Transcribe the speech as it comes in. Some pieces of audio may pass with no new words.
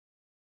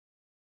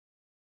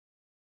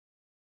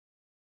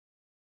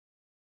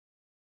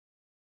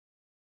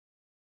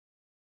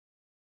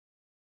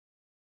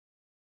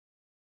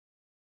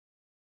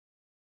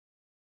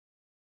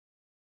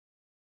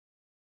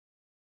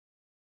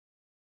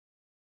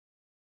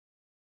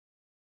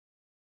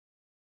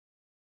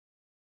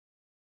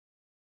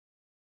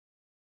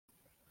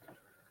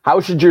How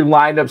should your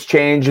lineups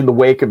change in the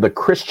wake of the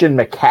Christian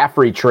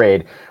McCaffrey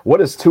trade? What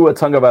does Tua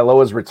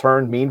Tagovailoa's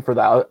return mean for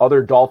the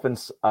other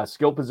Dolphins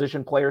skill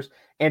position players?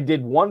 And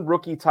did one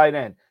rookie tight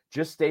end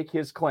just stake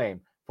his claim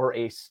for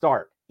a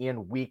start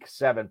in Week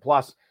 7?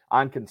 Plus,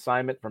 on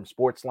consignment from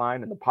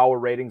Sportsline and the Power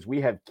Ratings,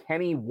 we have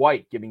Kenny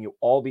White giving you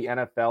all the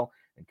NFL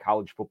and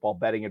college football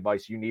betting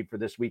advice you need for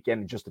this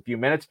weekend in just a few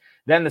minutes.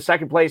 Then the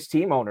second place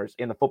team owners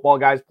in the Football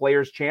Guys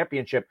Players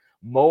Championship,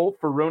 Mo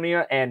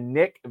Farunia and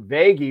Nick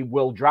Vagi,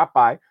 will drop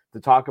by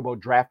to talk about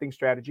drafting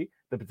strategy,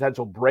 the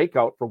potential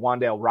breakout for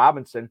Wan'Dale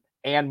Robinson,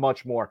 and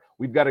much more.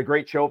 We've got a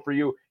great show for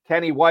you.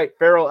 Kenny White,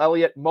 Farrell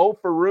Elliott, Mo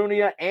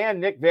Farunia, and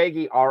Nick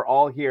Vagi are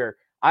all here.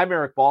 I'm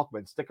Eric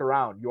Balkman. Stick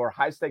around. Your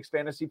high-stakes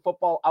fantasy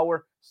football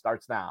hour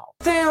starts now.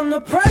 Damn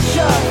the pressure.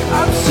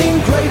 I've seen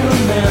greater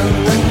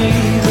men than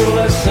need a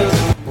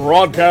lesson.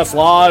 Broadcast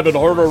live and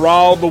heard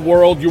around the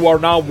world, you are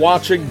now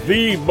watching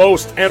the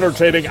most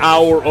entertaining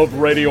hour of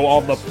radio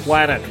on the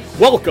planet.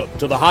 Welcome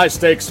to the High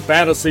Stakes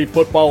Fantasy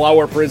Football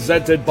Hour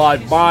presented by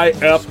MyFFPC.com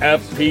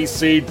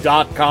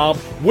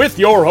with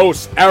your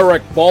hosts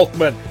Eric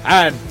Balkman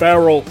and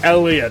Farrell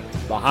Elliott.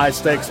 The High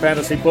Stakes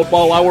Fantasy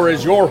Football Hour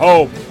is your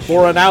home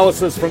for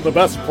analysis from the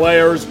best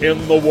players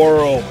in the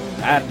world.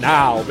 And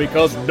now,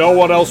 because no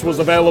one else was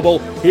available,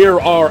 here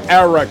are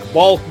Eric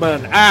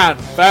Balkman and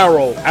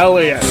Farrell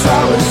Elliott.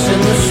 Solace in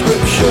the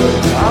scripture.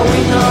 Are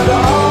we not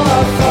all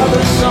our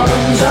father's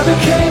sons? I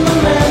became a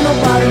man.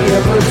 Nobody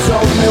ever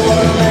told me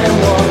what a man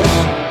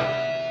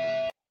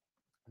was.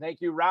 Thank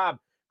you, Rob.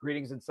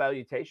 Greetings and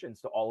salutations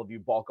to all of you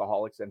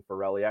Bulkaholics and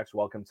Farrelliacs.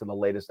 Welcome to the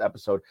latest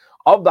episode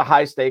of the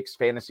High Stakes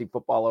Fantasy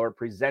Football Hour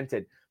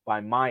presented by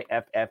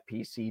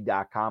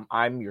MyFFPC.com.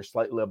 I'm your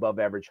slightly above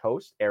average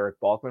host, Eric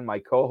Balkman. My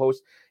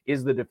co-host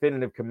is the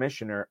definitive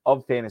commissioner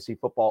of fantasy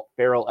football,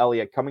 Farrell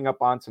Elliott. Coming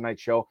up on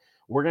tonight's show,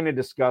 we're going to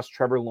discuss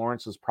Trevor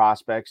Lawrence's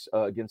prospects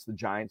against the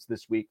Giants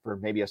this week for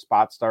maybe a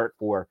spot start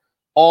for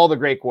all the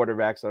great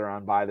quarterbacks that are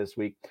on bye this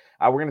week.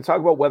 We're going to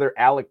talk about whether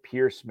Alec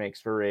Pierce makes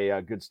for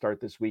a good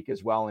start this week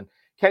as well. And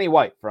Kenny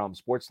White from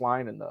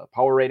Sportsline and the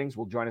Power Ratings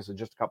will join us in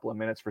just a couple of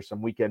minutes for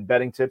some weekend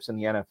betting tips in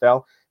the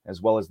NFL, as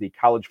well as the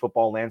college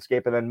football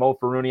landscape. And then Mo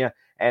Farunia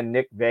and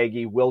Nick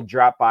Vagi will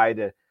drop by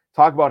to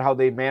talk about how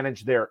they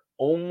manage their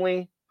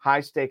only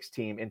high-stakes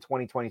team in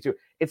 2022.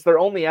 It's their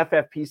only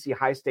FFPC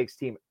high-stakes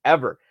team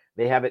ever.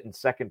 They have it in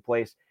second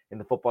place in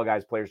the Football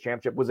Guys Players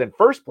Championship, was in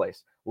first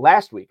place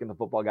last week in the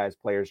Football Guys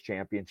Players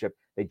Championship.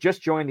 They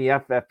just joined the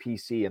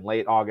FFPC in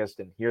late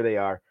August, and here they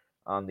are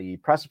on the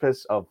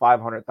precipice of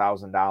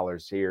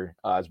 $500,000 here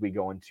as we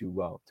go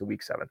into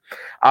Week 7.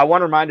 I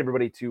want to remind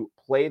everybody to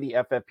play the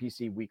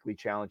FFPC Weekly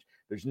Challenge.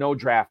 There's no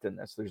draft in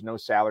this. There's no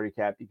salary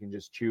cap. You can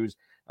just choose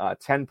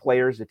 10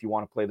 players if you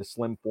want to play the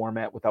slim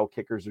format without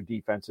kickers or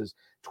defenses,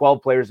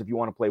 12 players if you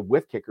want to play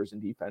with kickers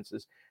and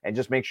defenses, and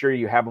just make sure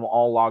you have them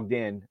all logged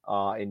in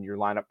your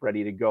lineup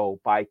ready to go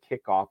by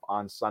kickoff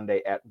on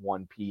Sunday at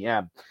 1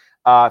 p.m.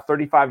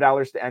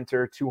 $35 to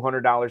enter,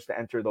 $200 to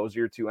enter. Those are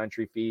your two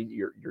entry fee,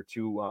 your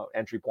two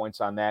entry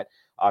points on that.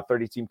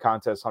 30-team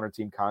contest,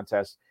 100-team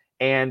contest.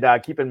 And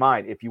keep in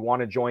mind, if you want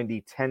to join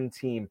the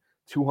 10-team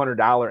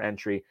 $200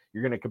 entry,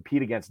 you're going to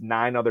compete against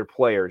 9 other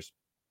players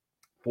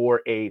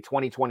for a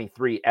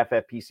 2023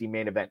 FFPC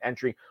main event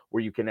entry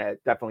where you can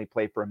definitely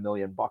play for $1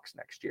 million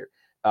next year.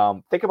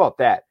 Think about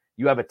that.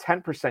 You have a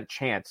 10%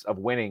 chance of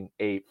winning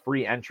a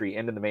free entry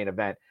into the main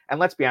event. And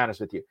let's be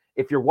honest with you,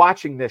 if you're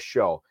watching this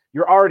show,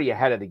 you're already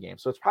ahead of the game.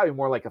 So it's probably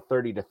more like a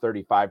 30 to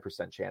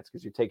 35% chance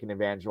because you're taking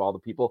advantage of all the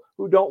people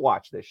who don't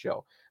watch this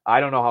show. I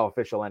don't know how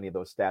official any of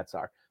those stats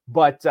are.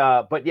 But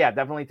yeah,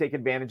 definitely take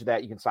advantage of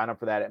that. You can sign up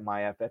for that at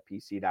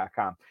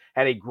myffpc.com.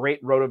 Had a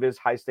great RotoViz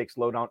high stakes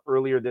lowdown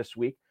earlier this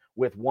week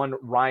with one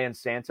Ryan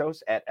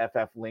Santos at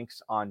FF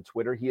Links on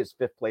Twitter. He is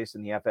 5th place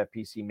in the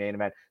FFPC main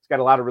event. He's got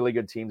a lot of really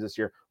good teams this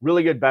year.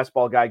 Really good best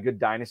ball guy, good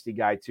dynasty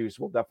guy too.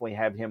 So we'll definitely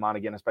have him on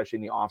again, especially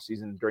in the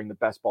offseason during the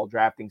best ball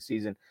drafting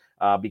season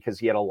because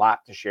he had a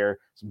lot to share.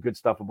 Some good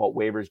stuff about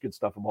waivers, good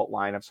stuff about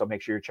lineups. So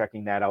make sure you're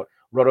checking that out.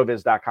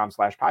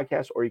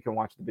 rotoviz.com/podcast, or you can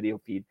watch the video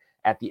feed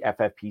at the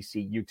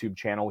FFPC YouTube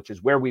channel, which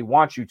is where we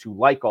want you to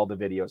like all the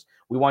videos.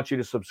 We want you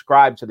to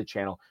subscribe to the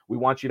channel. We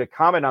want you to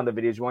comment on the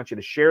videos. We want you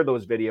to share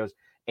those videos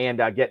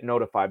and get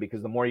notified,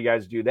 because the more you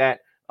guys do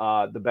that,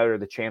 the better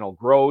the channel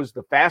grows,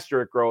 the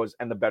faster it grows,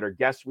 and the better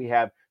guests we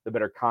have, the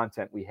better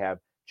content we have,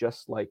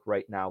 just like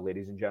right now,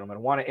 ladies and gentlemen. I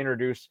want to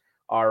introduce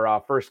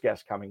our first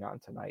guest coming on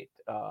tonight.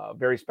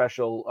 Very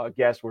special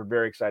guest. We're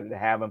very excited to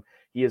have him.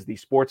 He is the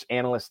Sports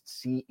Analyst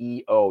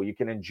CEO. You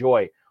can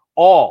enjoy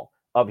all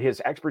of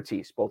his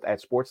expertise, both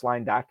at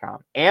sportsline.com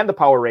and the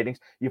Power Ratings.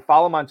 You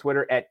follow him on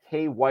Twitter at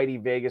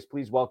KWhiteyVegas.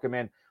 Please welcome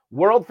in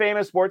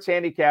world-famous sports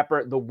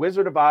handicapper, the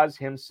Wizard of Oz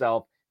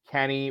himself,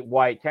 Kenny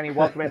White. Kenny,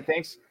 welcome in.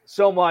 Thanks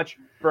so much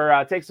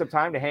for taking some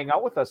time to hang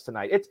out with us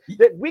tonight. It's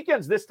the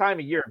weekends this time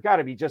of year have got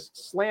to be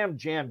just slam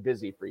jam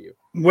busy for you.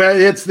 Well,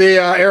 it's the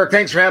Eric,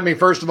 thanks for having me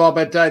first of all,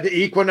 but the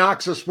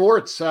equinox of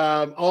sports,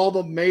 all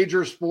the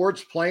major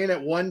sports playing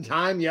at one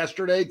time,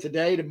 yesterday,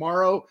 today,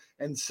 tomorrow,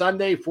 and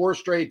Sunday, 4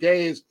 straight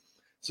days.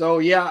 So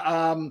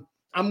yeah,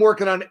 I'm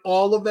working on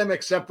all of them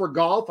except for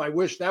golf. I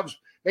wish that was,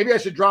 maybe I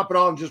should drop it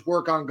all and just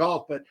work on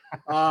golf, but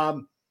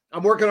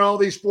I'm working on all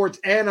these sports,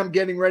 and I'm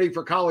getting ready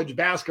for college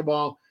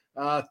basketball.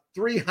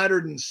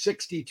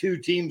 362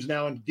 teams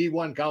now in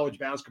D1 college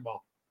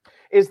basketball.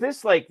 Is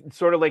this like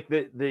sort of like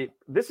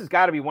this has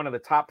got to be one of the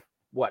top,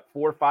 4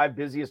 or 5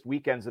 busiest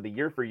weekends of the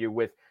year for you,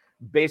 with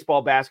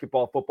baseball,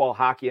 basketball, football,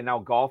 hockey, and now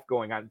golf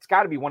going on? It's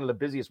got to be one of the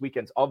busiest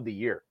weekends of the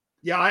year.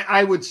 Yeah,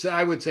 I would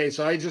say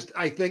so.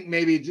 I think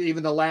maybe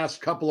even the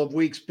last couple of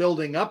weeks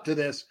building up to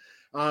this,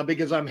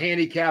 because I'm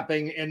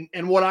handicapping,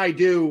 and what I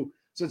do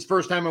since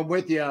first time I'm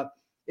with you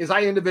is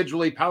I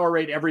individually power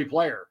rate every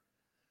player.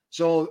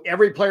 So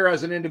every player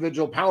has an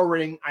individual power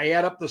rating. I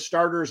add up the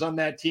starters on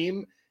that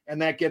team,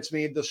 and that gets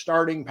me the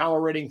starting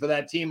power rating for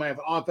that team. I have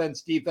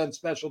offense, defense,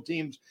 special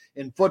teams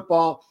in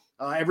football.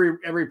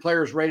 Every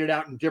player is rated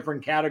out in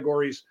different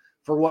categories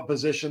for what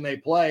position they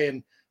play.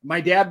 And my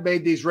dad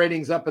made these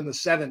ratings up in the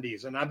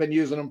 70s, and I've been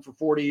using them for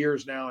 40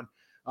 years now.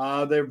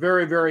 And they're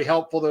very, very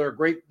helpful. They're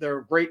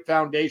a great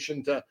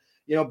foundation to,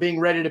 being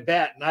ready to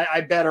bet. And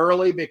I bet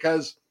early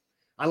because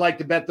I like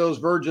to bet those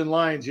virgin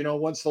lines.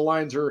 Once the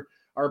lines are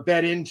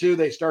bet into,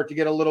 they start to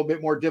get a little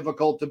bit more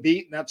difficult to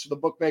beat. And that's the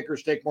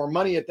bookmakers take more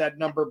money at that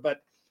number.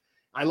 But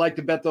I like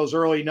to bet those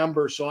early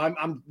numbers. So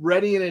I'm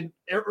ready and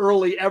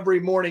early every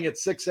morning at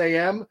 6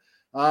 a.m.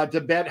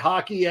 To bet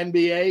hockey,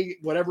 NBA,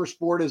 whatever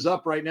sport is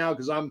up right now,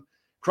 because I'm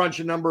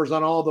crunching numbers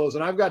on all those.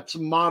 And I've got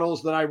some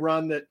models that I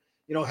run that,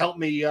 help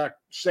me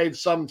save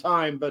some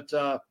time. But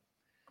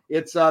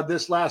it's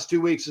this last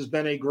 2 weeks has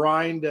been a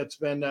grind. It's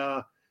been,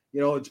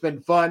 it's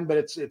been fun, but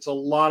it's a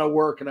lot of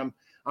work. And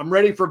I'm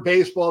ready for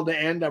baseball to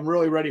end. I'm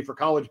really ready for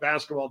college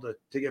basketball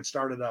to get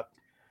started up.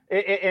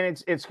 And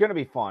it's going to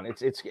be fun.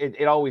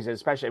 It always is,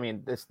 especially,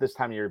 this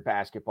time of year,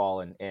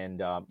 basketball and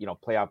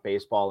playoff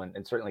baseball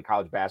and certainly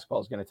college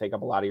basketball is going to take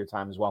up a lot of your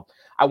time as well.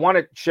 I want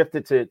to shift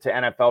it to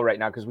NFL right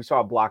now, because we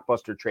saw a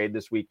blockbuster trade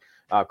this week.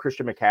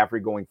 Christian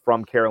McCaffrey going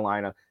from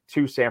Carolina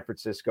to San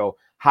Francisco.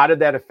 How did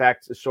that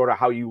affect sort of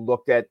how you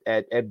looked at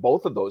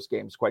both of those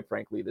games, quite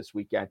frankly, this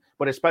weekend,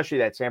 but especially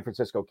that San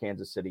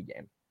Francisco-Kansas City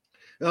game?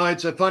 No,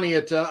 it's funny.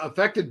 It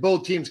affected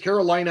both teams.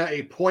 Carolina,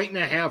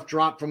 1.5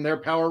 drop from their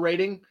power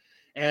rating.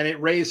 And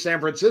it raised San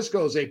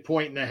Francisco's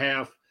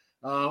 1.5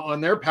 on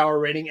their power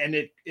rating, and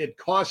it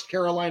cost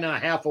Carolina a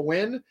half a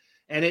win,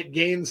 and it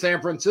gained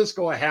San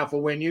Francisco a half a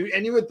win.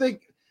 You would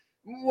think,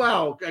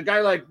 wow, a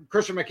guy like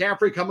Christian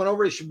McCaffrey coming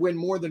over, he should win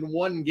more than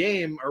one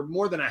game or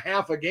more than a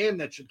half a game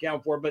that should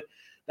count for. But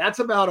that's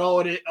about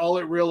all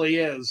it really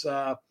is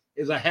a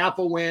half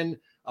a win,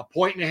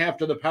 1.5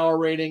 to the power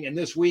rating. And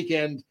this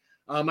weekend,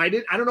 I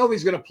don't know if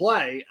he's going to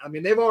play.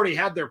 They've already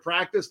had their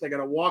practice. They got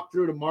to walk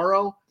through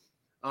tomorrow.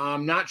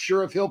 I'm not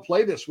sure if he'll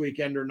play this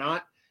weekend or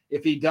not.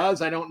 If he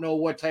does, I don't know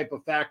what type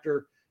of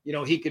factor,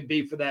 he could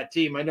be for that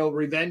team. I know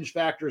revenge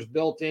factors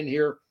built in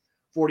here.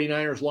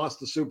 49ers lost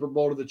the Super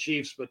Bowl to the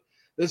Chiefs, but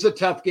this is a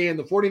tough game.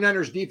 The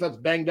 49ers defense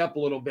banged up a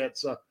little bit,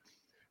 so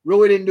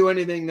really didn't do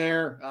anything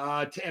there.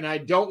 And I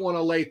don't want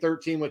to lay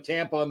 13 with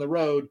Tampa on the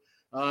road.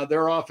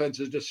 Their offense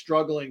is just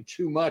struggling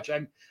too much.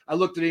 I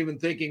looked at even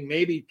thinking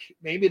maybe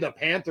the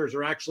Panthers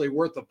are actually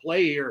worth a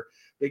play here,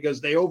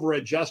 because they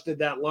over-adjusted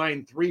that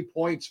line 3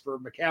 points for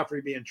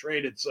McCaffrey being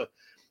traded. So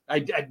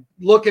I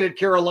looking at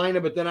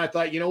Carolina, but then I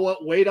thought, you know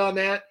what, wait on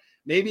that.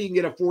 Maybe you can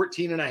get a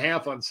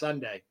 14.5 on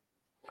Sunday.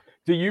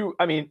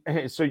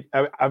 So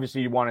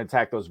obviously you want to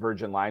attack those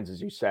virgin lines,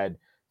 as you said.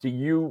 Do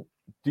you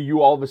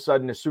all of a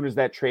sudden, as soon as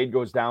that trade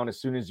goes down, as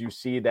soon as you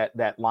see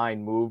that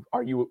line move,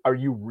 are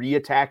you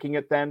re-attacking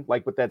it then,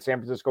 like with that San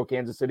Francisco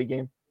Kansas City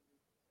game?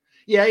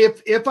 Yeah,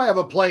 if I have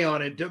a play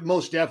on it,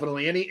 most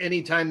definitely.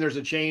 Anytime there's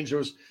a change,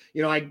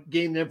 I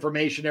gain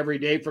information every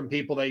day from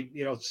people. They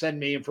send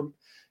me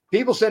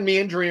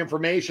injury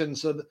information,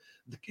 so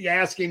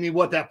asking me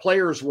what that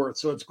player's worth.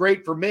 So it's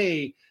great for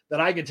me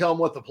that I can tell them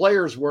what the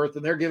player's worth,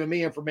 and they're giving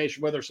me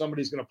information whether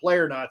somebody's going to play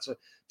or not. So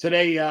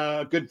today,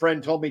 a good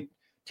friend told me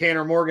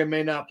Tanner Morgan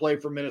may not play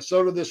for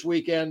Minnesota this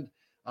weekend.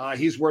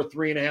 He's worth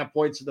 3.5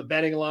 points of the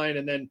betting line,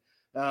 and then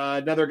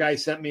another guy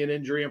sent me an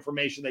injury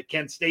information that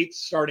Kent State's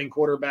starting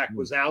quarterback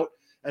was out,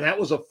 and that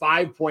was a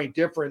 5-point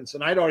difference.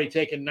 And I'd already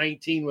taken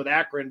 19 with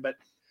Akron, but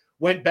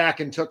went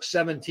back and took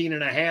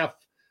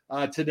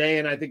 17.5 today.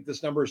 And I think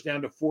this number is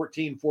down to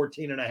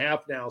 14.5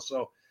 now.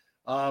 So,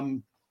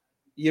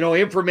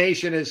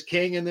 information is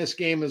king in this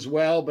game as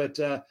well. But,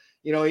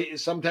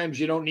 sometimes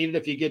you don't need it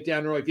if you get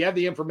down early. If you have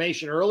the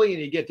information early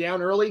and you get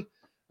down early,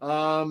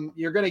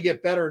 you're going to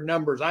get better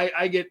numbers.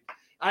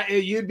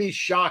 You'd be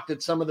shocked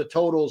at some of the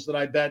totals that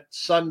I bet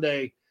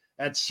Sunday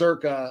at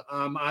Circa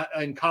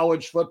in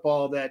college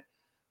football that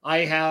I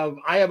have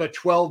a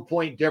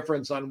 12-point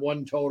difference on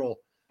one total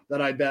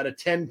that I bet, a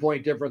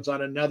 10-point difference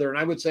on another. And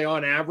I would say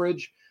on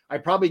average, I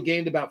probably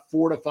gained about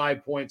 4 to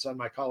 5 points on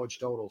my college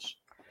totals.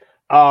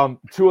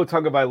 Tua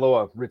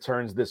Tagovailoa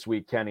returns this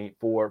week, Kenny,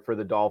 for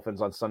the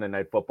Dolphins on Sunday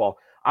Night Football.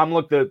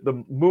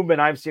 The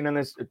movement I've seen in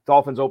this,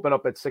 Dolphins open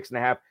up at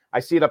 6.5. I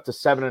see it up to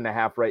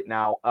 7.5 right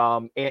now.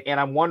 And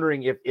I'm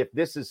wondering if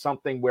this is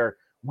something where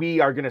we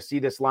are going to see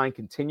this line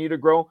continue to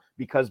grow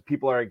because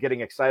people are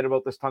getting excited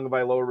about this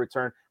Tagovailoa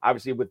return.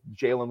 Obviously, with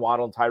Jalen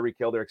Waddle and Tyreek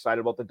Hill, they're excited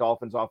about the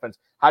Dolphins offense.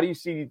 How do you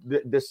see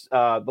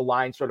the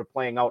line sort of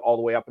playing out all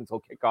the way up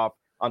until kickoff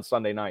on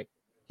Sunday night?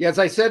 Yeah, as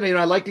I said,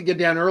 I like to get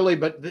down early,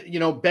 but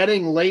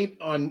betting late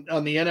on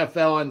the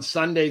NFL on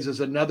Sundays is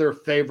another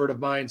favorite of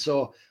mine.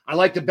 So I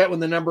like to bet when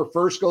the number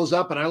first goes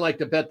up, and I like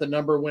to bet the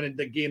number when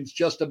the game's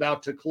just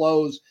about to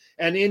close.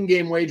 And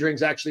in-game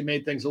wagering's actually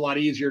made things a lot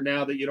easier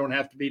now that you don't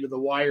have to be to the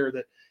wire.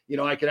 That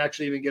I could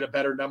actually even get a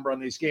better number on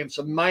these games.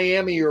 So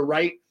Miami, you're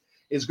right,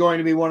 is going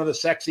to be one of the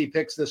sexy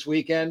picks this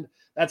weekend.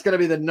 That's going to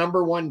be the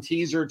number one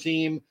teaser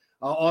team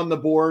on the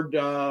board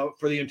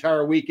for the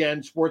entire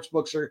weekend.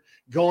 Sportsbooks are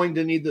going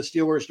to need the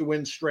Steelers to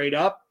win straight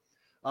up.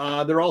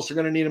 They're also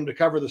going to need them to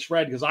cover the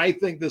spread because I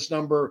think this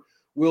number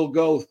will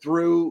go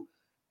through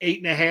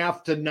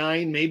 8.5 to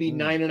 9, maybe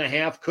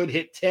 9.5, could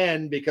hit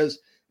 10 because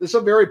this is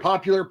a very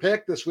popular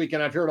pick this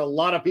weekend. I've heard a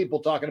lot of people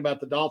talking about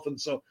the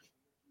Dolphins, so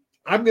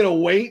I'm going to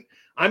wait.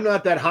 I'm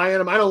not that high on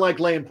them. I don't like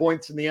laying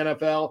points in the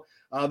NFL.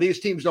 These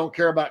teams don't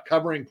care about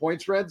covering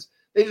point spreads.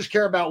 They just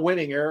care about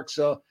winning, Eric.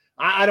 So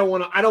I don't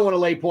want to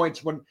lay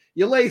points. When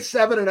you lay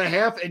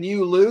 7.5 and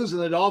you lose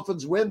and the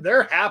Dolphins win,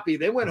 they're happy.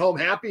 They went home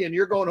happy and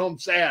you're going home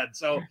sad.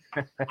 So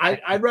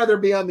I'd rather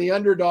be on the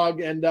underdog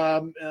and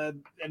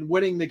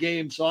winning the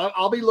game. So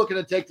I'll be looking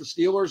to take the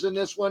Steelers in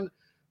this one.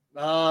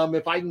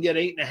 If I can get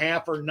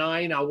 8.5 or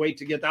 9, I'll wait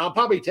to get that. I'll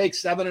probably take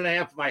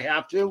 7.5 if I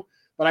have to,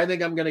 but I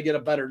think I'm going to get a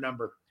better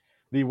number.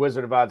 The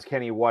Wizard of Odds,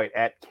 Kenny White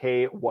at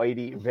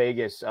K-Whitey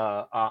Vegas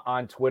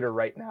on Twitter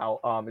right now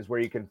is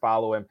where you can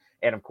follow him.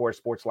 And, of course,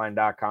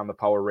 sportsline.com, the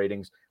power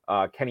ratings,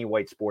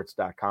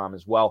 KennyWhiteSports.com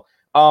as well.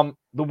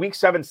 The Week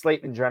 7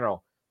 slate in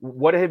general,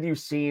 what have you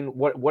seen?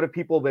 What have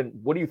people been?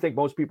 What do you think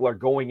most people are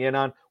going in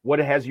on? What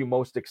has you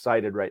most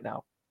excited right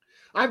now?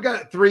 I've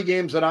got 3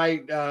 games that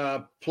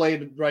I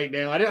played right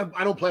now. I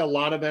don't play a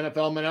lot of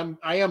NFL, man.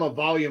 I am a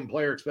volume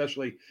player,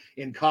 especially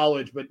in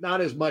college, but not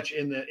as much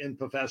in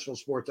professional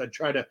sports. I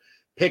try to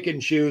pick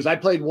and choose. I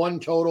played one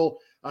total,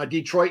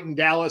 Detroit and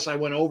Dallas. I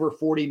went over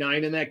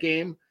 49 in that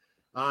game.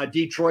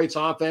 Detroit's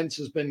offense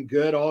has been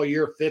good all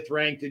year, 5th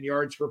ranked in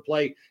yards per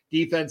play.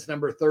 Defense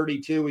number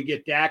 32. We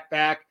get Dak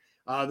back.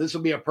 This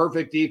will be a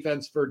perfect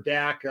defense for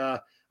Dak.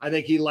 I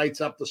think he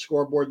lights up the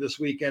scoreboard this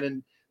weekend.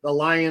 And the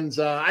Lions,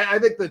 I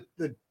think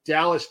the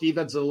Dallas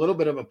defense is a little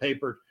bit of a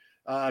paper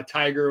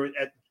tiger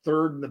at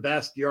 3rd in the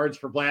best yards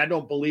per play. I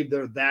don't believe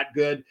they're that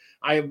good.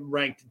 I am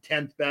ranked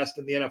 10th best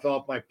in the NFL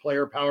with my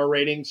player power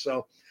rating.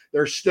 So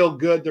they're still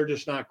good. They're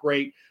just not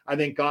great. I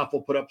think Goff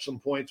will put up some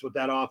points with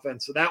that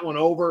offense. So that one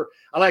over.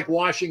 I like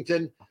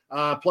Washington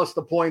plus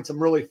the points.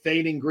 I'm really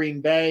fading Green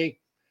Bay.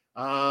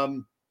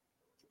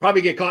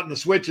 Probably get caught in the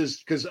switches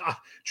because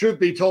truth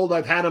be told,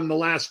 I've had them the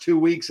last 2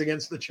 weeks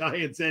against the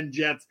Giants and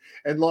Jets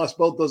and lost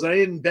both those. I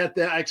didn't bet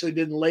that. I actually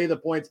didn't lay the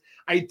points.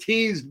 I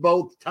teased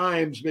both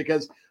times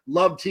because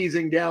love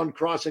teasing down,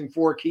 crossing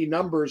 4 key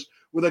numbers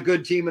with a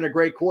good team and a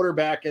great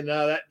quarterback. And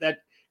that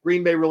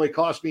Green Bay really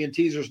cost me in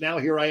teasers. Now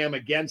here I am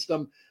against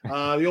them.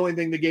 The only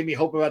thing that gave me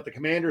hope about the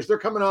Commanders, they're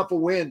coming off a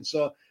win.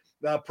 So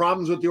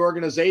problems with the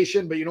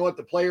organization, but you know what?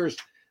 The players,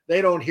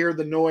 they don't hear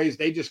the noise.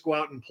 They just go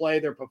out and play.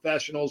 They're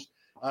professionals.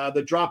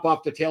 The drop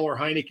off to Taylor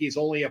Heineke is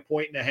only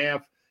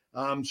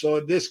 1.5. So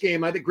this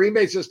game, I think Green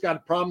Bay's just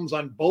got problems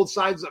on both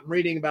sides. I'm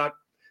reading about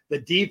the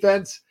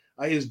defense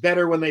is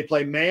better when they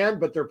play man,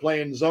 but they're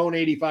playing zone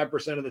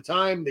 85% of the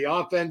time. The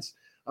offense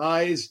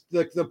is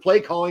the play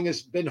calling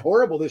has been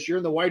horrible this year,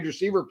 and the wide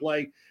receiver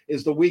play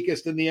is the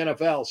weakest in the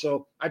NFL.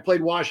 So I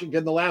played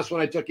Washington. The last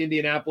one I took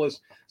Indianapolis,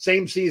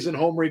 same season,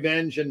 home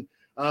revenge, and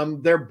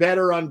they're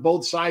better on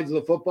both sides of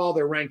the football.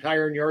 They're ranked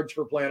higher in yards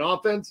per play on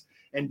offense,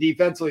 and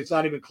defensively, it's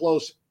not even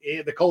close.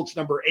 The Colts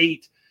number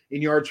 8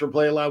 in yards per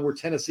play allowed. We're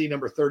Tennessee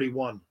number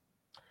 31.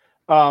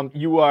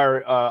 You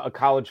are a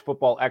college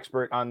football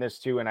expert on this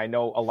too, and I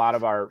know a lot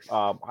of our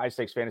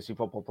high-stakes fantasy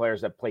football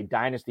players that play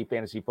dynasty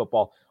fantasy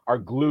football are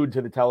glued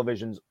to the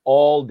televisions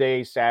all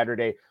day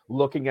Saturday,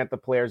 looking at the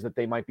players that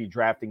they might be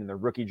drafting in the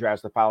rookie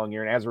drafts the following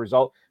year, and as a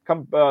result,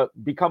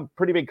 become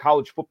pretty big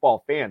college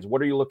football fans.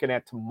 What are you looking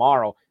at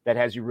tomorrow that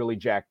has you really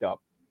jacked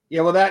up?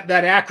 Yeah, well, that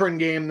Akron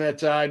game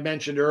that I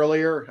mentioned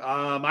earlier,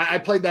 I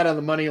played that on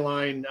the money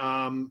line.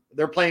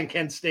 They're playing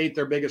Kent State,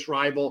 their biggest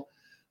rival.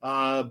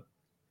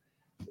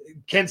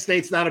 Kent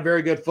State's not a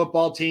very good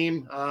football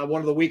team, one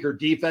of the weaker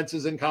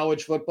defenses in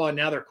college football, and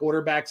now their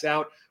quarterback's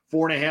out,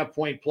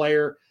 4.5-point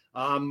player.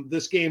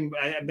 This game,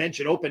 I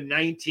mentioned, opened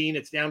 19.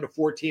 It's down to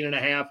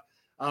 14.5.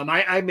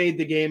 I made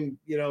the game,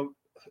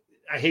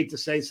 I hate to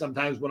say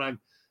sometimes when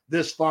I'm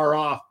this far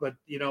off, but,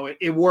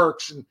 it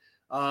works. And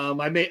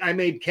I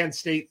made Kent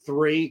State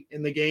 3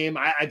 in the game.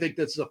 I think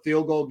this is a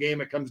field goal game.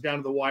 It comes down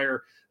to the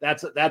wire.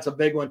 That's a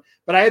big one.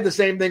 But I had the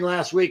same thing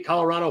last week.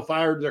 Colorado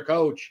fired their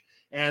coach,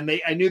 and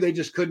I knew they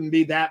just couldn't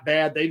be that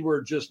bad. They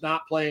were just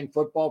not playing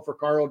football for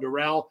Carl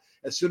Durrell.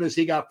 As soon as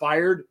he got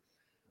fired,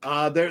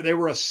 they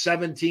were a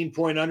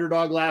 17-point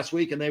underdog last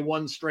week, and they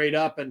won straight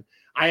up. And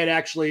I had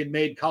actually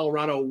made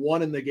Colorado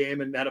 1 in the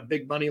game and had a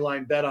big money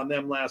line bet on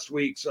them last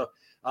week. So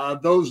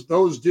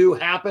Those do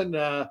happen.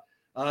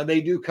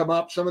 They do come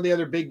up. Some of the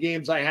other big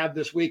games I have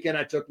this weekend,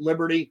 I took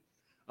Liberty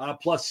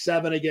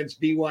 +7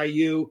 against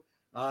BYU.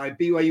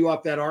 BYU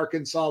off that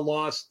Arkansas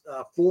loss,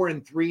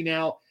 4-3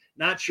 now.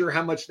 Not sure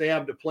how much they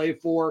have to play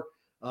for.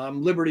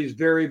 Liberty's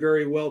very,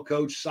 very well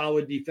coached,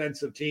 solid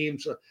defensive team.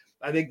 So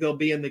I think they'll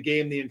be in the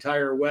game the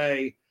entire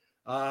way.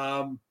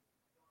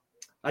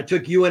 I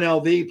took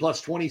UNLV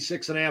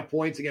 +26.5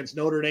 points against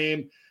Notre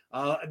Dame.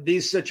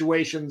 These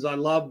situations I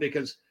love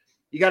because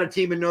you got a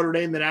team in Notre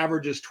Dame that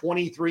averages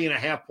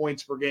 23.5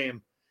 points per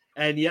game,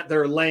 and yet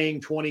they're laying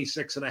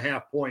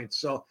 26.5 points.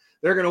 So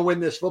they're going to win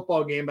this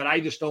football game, but I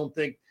just don't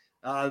think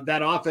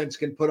that offense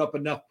can put up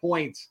enough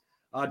points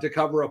to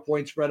cover a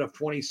point spread of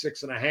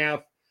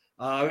 26.5.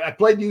 I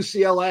played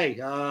UCLA.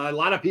 A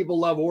lot of people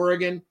love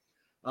Oregon,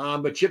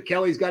 but Chip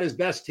Kelly's got his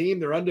best team.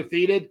 They're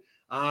undefeated.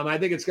 I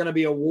think it's going to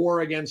be a war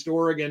against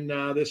Oregon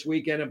this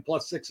weekend, and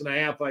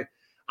 +6.5.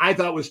 I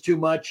thought was too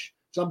much.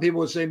 Some people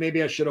would say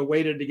maybe I should have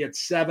waited to get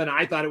 7.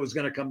 I thought it was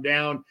going to come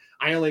down.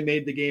 I only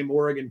made the game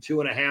Oregon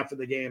 2.5 of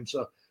the game.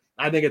 So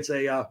I think it's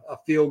a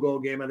field goal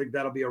game. I think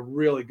that'll be a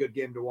really good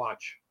game to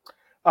watch.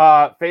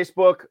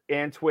 Facebook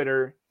and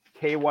Twitter,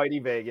 K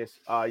Whitey Vegas.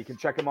 You can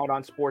check them out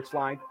on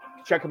Sportsline.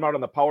 Check them out on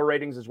the power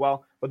ratings as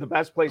well. But the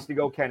best place to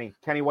go,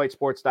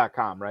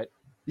 KennyWhiteSports.com, right?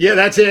 Yeah,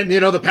 that's it. And,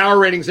 the power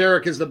ratings,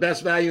 Eric, is the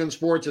best value in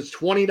sports. It's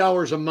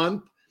 $20 a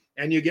month,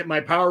 and you get my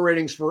power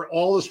ratings for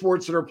all the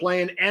sports that are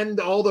playing and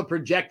all the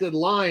projected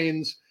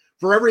lines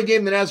for every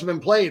game that hasn't been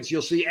played. So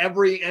you'll see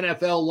every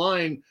NFL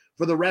line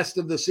for the rest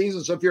of the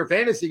season. So if you're a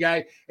fantasy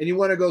guy and you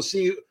want to go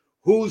see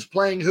who's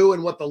playing who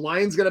and what the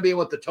line's going to be and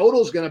what the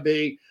total's going to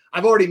be,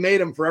 I've already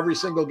made them for every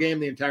single game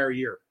the entire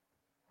year.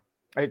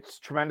 It's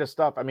tremendous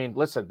stuff. I mean,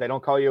 listen, they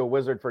don't call you a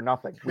wizard for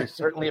nothing. We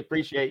certainly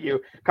appreciate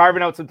you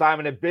carving out some time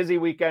in a busy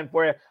weekend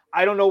for you.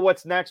 I don't know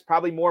what's next.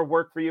 Probably more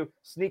work for you.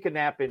 Sneak a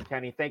nap in,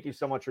 Kenny. Thank you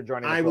so much for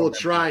joining us. I will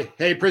try.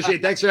 Hey, appreciate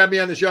it. Thanks for having me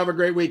on the show. Have a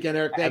great weekend,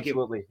 Eric. Thank you.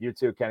 Absolutely. You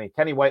too, Kenny.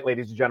 Kenny White,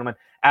 ladies and gentlemen.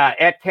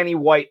 At Kenny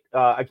White,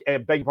 I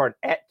beg your pardon,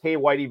 at K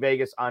Whitey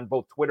Vegas on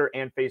both Twitter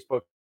and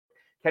Facebook.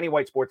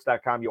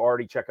 KennyWhiteSports.com. You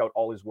already check out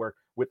all his work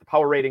with the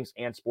power ratings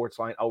and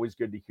Sportsline. Always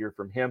good to hear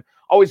from him.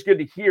 Always good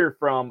to hear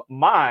from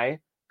my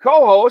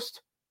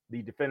co-host,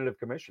 the definitive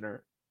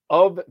commissioner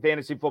of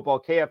fantasy football,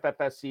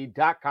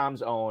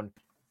 KFFSC.com's own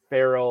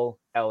Farrell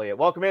Elliott.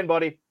 Welcome in,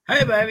 buddy.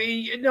 Hey,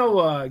 baby.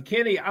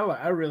 Kenny,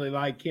 I really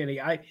like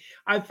Kenny. I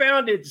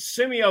found it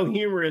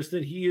semi-humorous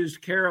that he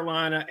used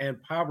Carolina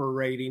and power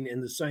rating in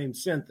the same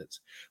sentence.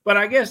 But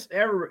I guess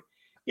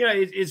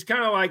it's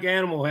kind of like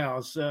Animal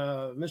House.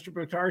 Mr.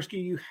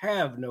 Butarsky, you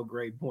have no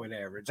grade point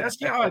average. That's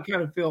how I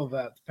kind of feel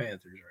about the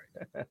Panthers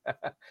right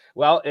now.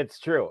 Well, it's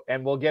true,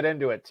 and we'll get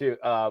into it too.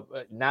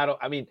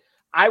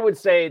 I would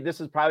say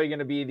this is probably going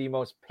to be the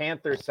most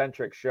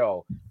Panther-centric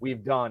show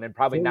we've done, and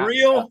probably not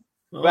real.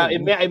 Well,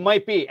 it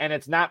might be, and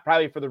it's not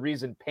probably for the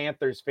reason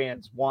Panthers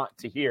fans want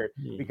to hear,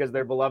 because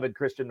their beloved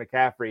Christian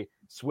McCaffrey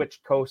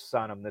switched coasts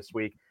on them this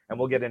week, and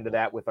we'll get into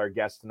that with our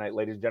guests tonight,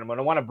 ladies and gentlemen.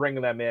 I want to bring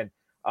them in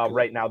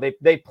right now.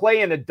 They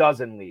play in a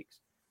dozen leagues,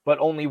 but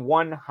only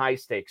one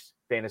high-stakes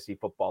fantasy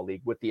football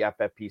league with the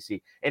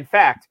FFPC. In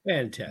fact,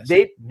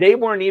 fantastic. They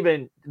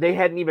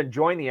hadn't even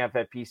joined the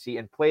FFPC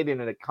and played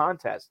in a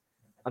contest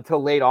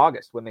until late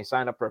August when they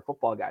signed up for a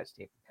Football Guys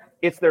team.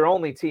 It's their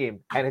only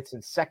team, and it's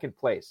in second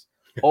place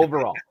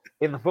overall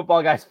in the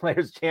Football Guys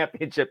Players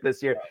Championship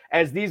this year,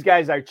 as these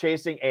guys are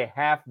chasing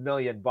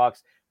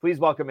 $500,000. Please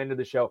welcome into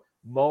the show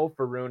Mo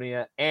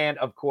Farunia and,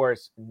 of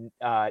course,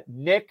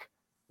 Nick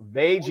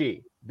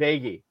Vagi.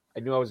 I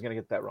knew I was going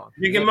to get that wrong.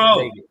 Nick and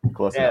Mo.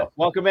 Close enough.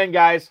 Welcome in,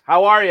 guys.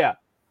 How are you?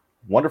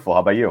 Wonderful. How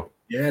about you?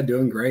 Yeah,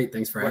 doing great.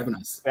 Thanks for having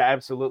us.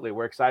 Absolutely.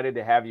 We're excited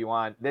to have you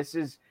on. This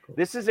is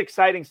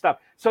exciting stuff.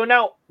 So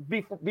now,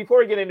 before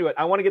we get into it,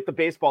 I want to get the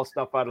baseball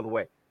stuff out of the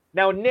way.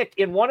 Now, Nick,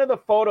 in one of the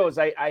photos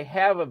I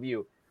have of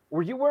you,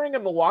 were you wearing a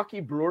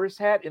Milwaukee Brewers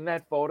hat in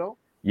that photo?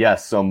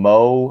 Yes. So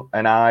Mo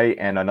and I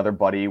and another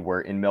buddy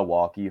were in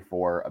Milwaukee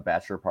for a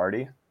bachelor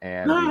party,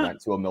 and we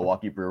went to a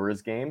Milwaukee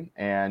Brewers game.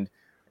 And,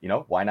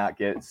 why not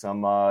get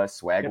some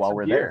swag while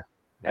we're there?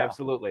 Yeah.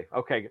 Absolutely.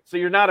 Okay. So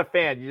you're not a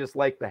fan. You just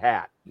like the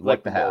hat.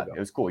 Like the hat. logo. It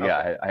was cool.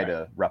 Yeah. I had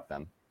to rep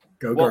them.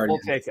 We'll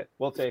take it.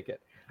 We'll take it.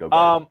 Go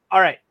Guardians.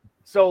 All right.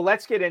 So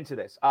let's get into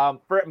this.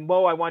 For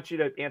Mo, I want you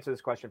to answer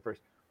this question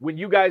first. When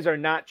you guys are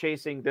not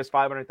chasing this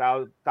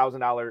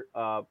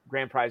 $500,000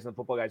 grand prize in the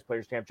Football Guys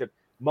Players Championship,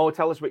 Mo,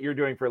 tell us what you're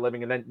doing for a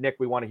living. And then, Nick,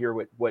 we want to hear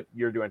what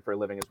you're doing for a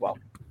living as well.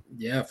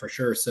 Yeah, for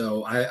sure.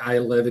 So I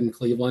live in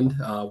Cleveland,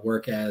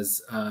 work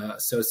as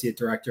Associate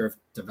Director of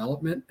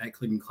Development at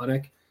Cleveland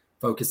Clinic,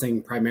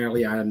 focusing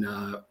primarily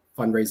on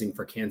fundraising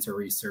for cancer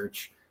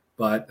research.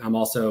 But I'm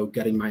also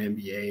getting my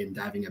MBA and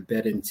diving a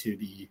bit into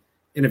the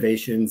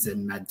innovations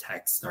in med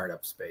tech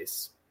startup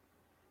space.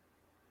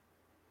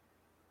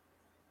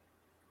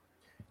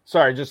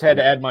 Sorry, just had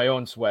to add my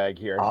own swag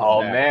here.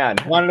 Oh, man.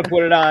 Wanted to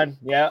put it on.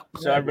 Yeah,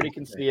 so everybody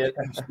can see it.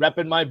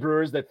 Repping my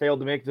Brewers that failed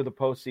to make it to the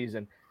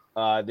postseason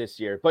this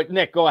year. But,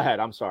 Nick, go ahead.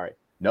 I'm sorry.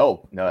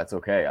 No, that's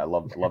okay. I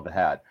love the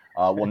hat.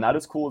 Well, not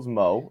as cool as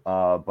Mo,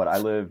 but I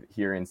live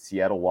here in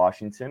Seattle,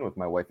 Washington with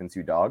my wife and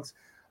 2 dogs.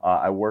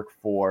 I work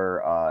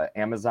for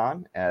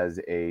Amazon as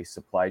a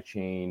supply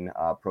chain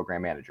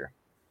program manager.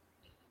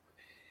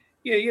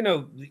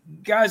 Yeah,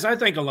 guys, I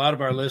think a lot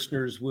of our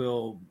listeners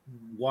will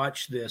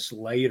watch this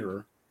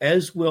later,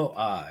 as will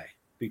I,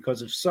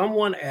 because if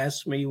someone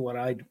asks me what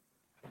I've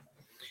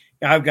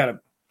got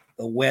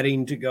a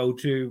wedding to go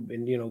to,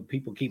 and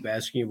people keep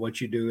asking you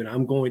what you do, and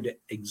I'm going to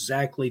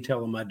exactly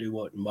tell them I do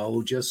what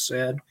Mo just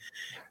said,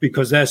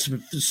 because that's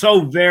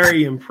so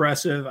very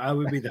impressive. I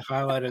would be the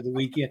highlight of the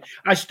weekend.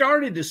 I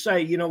started to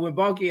say, when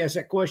Balky asked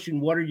that question,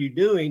 what are you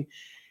doing?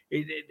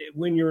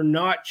 When you're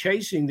not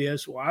chasing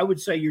this, well, I would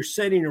say you're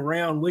sitting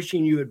around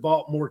wishing you had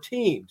bought more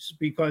teams,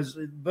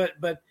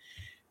 but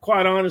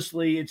quite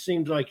honestly, it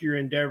seems like your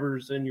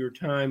endeavors and your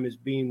time is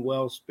being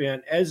well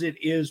spent, as it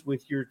is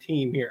with your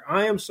team here.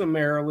 I am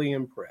summarily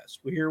impressed.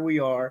 Well, here we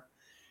are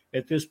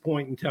at this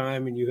point in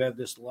time, and you have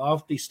this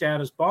lofty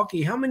status.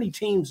 Balky, how many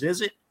teams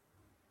is it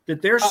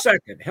that they're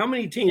second? How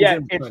many teams? Yeah,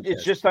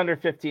 it's just under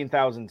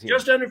 15,000 teams.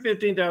 Just under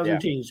 15,000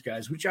 teams,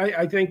 guys, which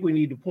I think we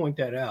need to point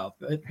that out.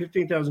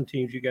 15,000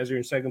 teams, you guys are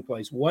in second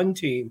place. One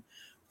team,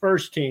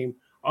 first team,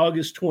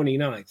 August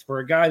 29th. For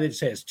a guy that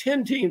has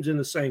 10 teams in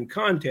the same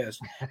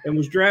contest and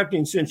was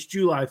drafting since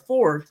July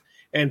 4th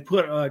and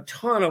put a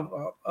ton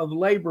of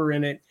labor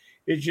in it,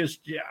 it's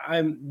just,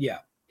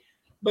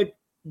 But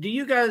do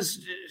you guys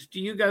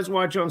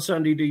watch on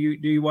Sunday? Do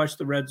you watch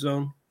the Red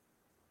Zone?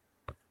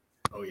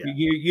 Oh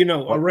yeah.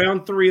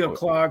 Around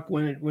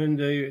 3:00 when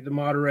the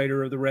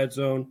moderator of the Red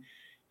Zone,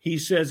 he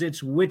says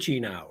it's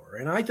witching hour.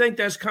 And I think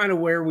that's kind of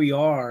where we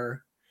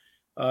are.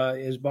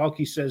 As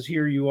Balky says,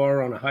 here you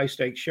are on a high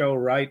stakes show,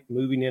 right?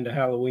 Moving into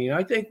Halloween.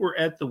 I think we're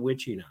at the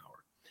witching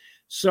hour.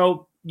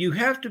 So you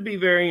have to be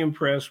very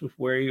impressed with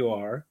where you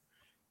are.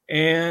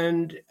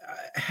 And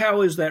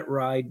how has that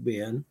ride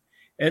been?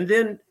 And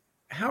then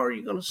how are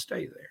you going to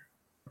stay there?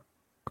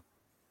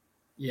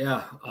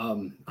 Yeah,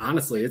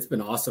 honestly, it's been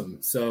awesome.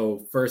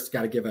 So first,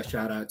 got to give a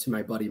shout out to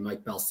my buddy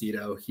Mike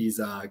Balsito. He's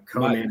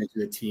co-managed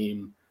the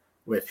team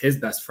with his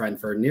best friend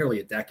for nearly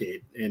a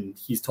decade, and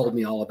he's told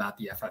me all about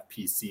the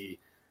FFPC.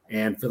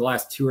 And for the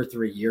last 2 or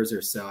 3 years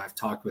or so, I've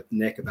talked with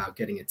Nick about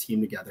getting a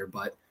team together,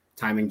 but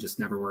timing just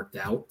never worked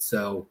out.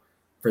 So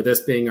for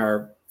this being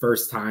our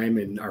first time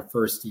in our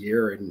first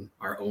year and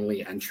our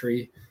only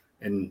entry,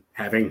 and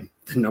having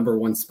the number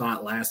 1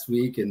 spot last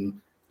week and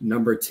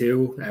number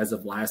 2 as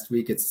of last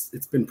week, it's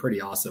been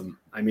pretty awesome.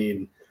 I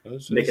mean,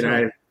 Nick and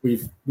I,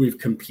 we've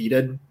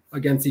competed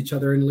against each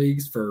other in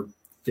leagues for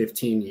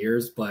 15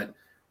 years, but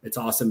it's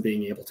awesome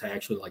being able to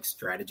actually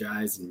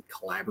strategize and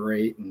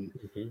collaborate, and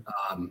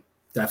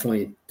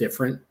definitely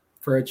different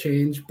for a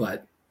change.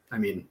 But I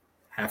mean,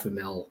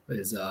 $500,000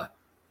 is a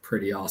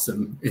pretty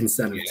awesome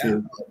incentive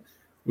too. But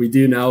we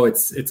do know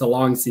it's a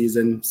long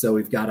season, so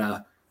we've got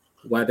to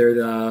weather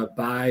the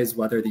buys,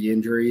 weather the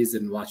injuries,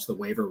 and watch the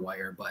waiver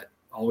wire. But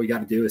all we got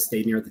to do is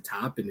stay near the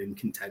top and in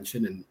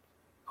contention, and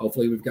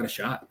hopefully we've got a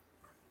shot.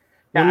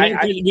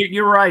 Yeah,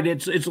 you're right.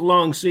 It's a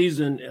long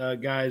season,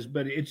 guys,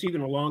 but it's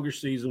even a longer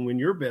season when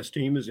your best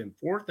team is in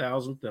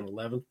 4,000th and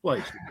 11th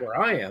place, where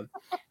I am.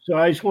 So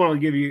I just want to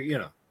give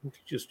you,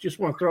 just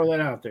want to throw that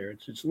out there.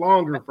 It's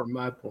longer from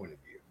my point of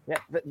view.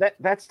 Yeah,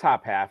 that's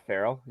top half,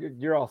 Farrell.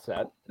 You're all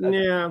set.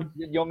 Yeah,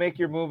 you'll make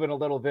your move in a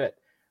little bit.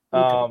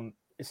 Okay.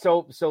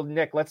 So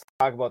Nick, let's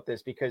talk about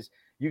this, because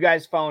you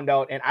guys found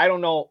out, and I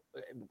don't know,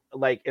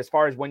 as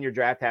far as when your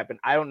draft happened,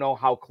 I don't know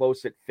how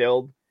close it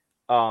filled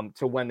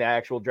to when the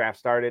actual draft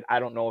started.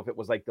 I don't know if it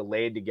was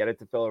delayed to get it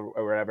to fill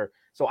or whatever.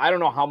 So I don't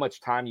know how much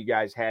time you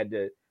guys had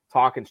to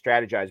talk and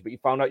strategize, but you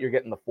found out you're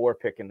getting the 4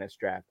 pick in this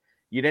draft.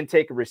 You didn't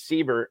take a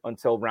receiver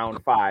until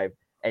round 5,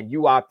 and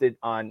you opted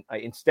on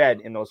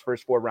instead in those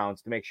first 4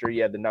 rounds to make sure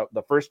you had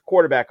the first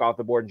quarterback off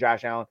the board,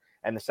 Josh Allen,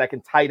 and the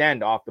second tight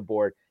end off the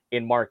board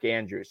in Mark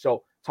Andrews.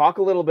 So talk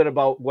a little bit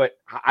about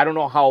I don't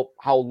know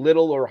how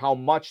little or how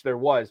much there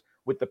was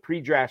with the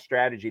pre-draft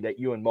strategy that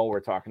you and Mo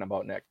were talking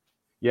about, Nick.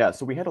 Yeah,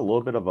 so we had a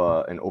little bit of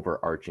an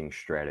overarching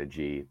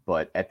strategy,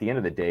 but at the end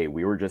of the day,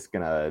 we were just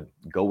going to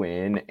go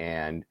in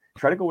and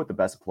try to go with the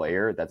best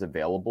player that's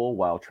available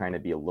while trying to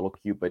be a little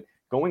cute, but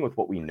going with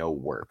what we know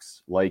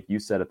works. Like you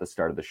said at the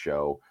start of the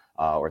show,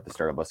 or at the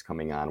start of us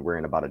coming on, we're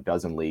in about a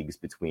dozen leagues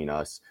between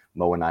us.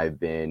 Mo and I have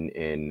been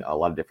in a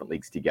lot of different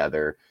leagues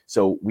together.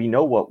 So we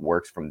know what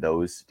works from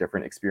those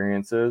different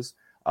experiences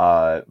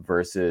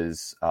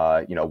versus,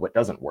 what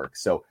doesn't work.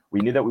 So we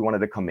knew that we wanted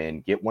to come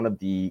in, get one of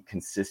the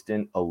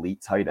consistent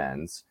elite tight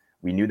ends.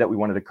 We knew that we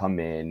wanted to come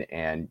in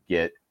and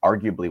get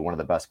arguably one of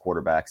the best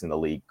quarterbacks in the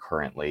league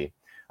currently.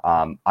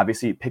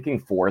 Obviously,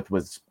 picking 4th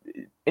was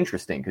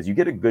interesting because you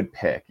get a good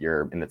pick.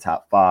 You're in the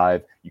top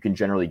 5. You can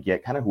generally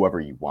get kind of whoever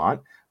you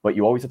want, but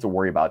you always have to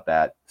worry about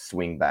that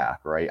swing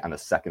back, right, on the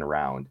second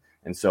round.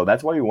 And so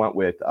that's why we went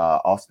with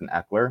Austin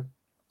Eckler.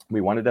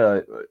 We wanted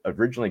to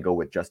originally go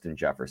with Justin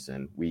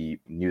Jefferson. We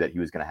knew that he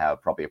was going to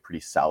have probably a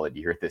pretty solid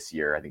year this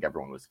year. I think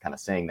everyone was kind of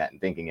saying that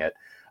and thinking it.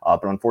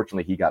 But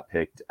unfortunately, he got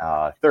picked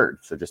 3rd,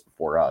 so just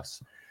before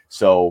us.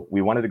 So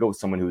we wanted to go with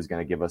someone who was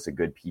going to give us a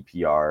good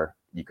PPR.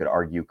 You could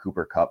argue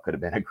Cooper Kupp could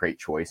have been a great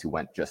choice, who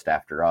went just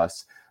after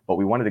us. But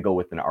we wanted to go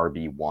with an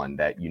RB1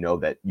 that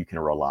that you can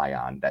rely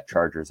on. That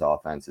Chargers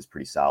offense is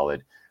pretty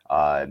solid.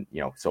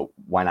 So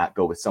why not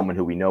go with someone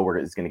who we know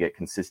is going to get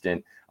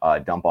consistent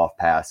dump off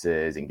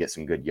passes and get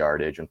some good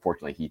yardage.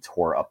 Unfortunately, he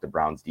tore up the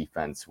Browns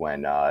defense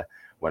when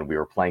we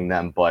were playing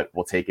them, but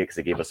we'll take it because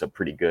it gave us a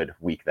pretty good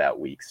week that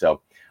week.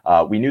 So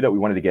we knew that we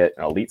wanted to get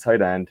an elite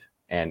tight end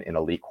and an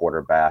elite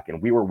quarterback, and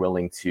we were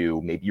willing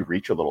to maybe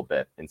reach a little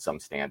bit in some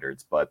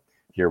standards, but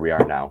here we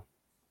are now.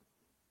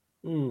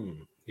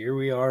 Here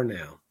we are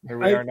now.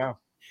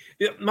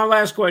 My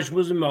last question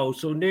was to Mo.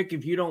 So, Nick,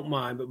 if you don't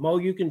mind, but Mo,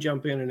 you can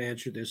jump in and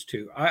answer this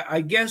too. I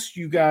guess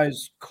you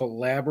guys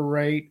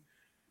collaborate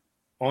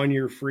on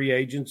your free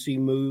agency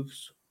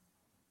moves.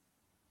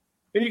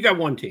 And you got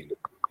one team.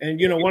 And,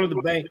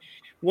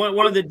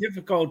 one of the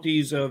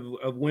difficulties of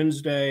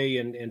Wednesday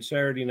and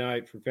Saturday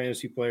night for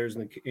fantasy players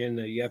in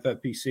the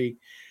FFPC,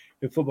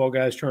 the Football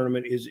Guys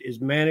tournament,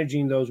 is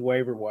managing those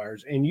waiver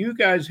wires. And you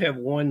guys have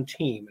one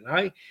team.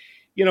 And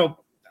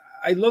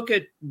I look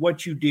at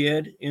what you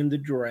did in the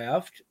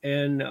draft,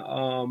 and,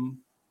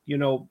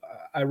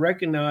 I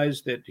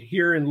recognize that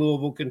here in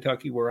Louisville,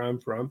 Kentucky, where I'm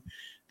from,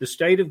 the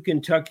state of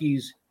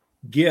Kentucky's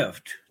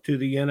gift to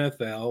the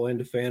NFL and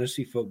to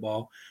fantasy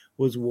football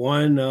was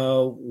one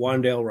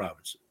Wan'Dale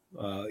Robinson.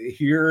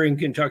 Here in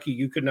Kentucky,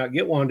 you could not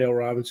get Wan'Dale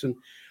Robinson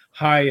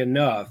high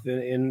enough.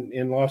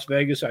 In Las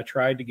Vegas, I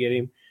tried to get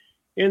him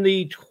in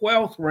the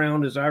 12th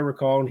round, as I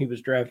recall, and he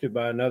was drafted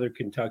by another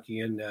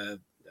Kentuckian,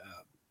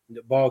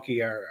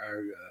 Balky,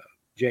 our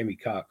Jamie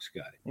Cox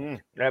got him.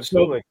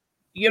 Absolutely.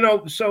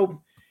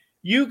 So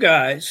you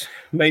guys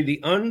made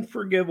the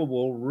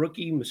unforgivable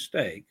rookie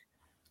mistake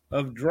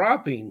of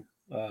dropping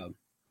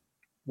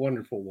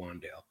wonderful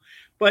Wan'Dale.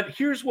 But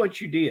here's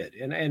what you did.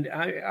 And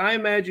I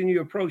imagine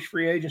you approached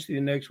free agency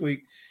the next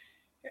week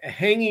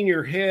hanging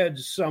your head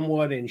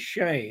somewhat in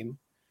shame,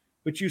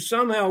 but you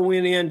somehow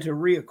went in to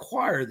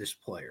reacquire this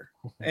player.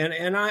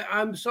 And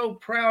I'm so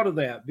proud of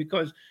that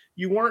because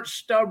you weren't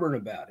stubborn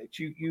about it.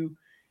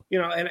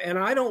 And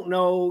I don't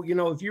know,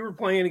 if you were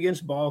playing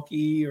against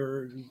Balky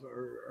or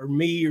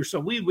me or so,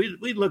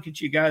 we'd look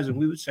at you guys and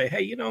we would say,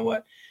 hey, you know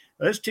what?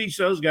 Let's teach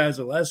those guys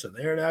a lesson.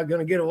 They're not going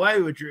to get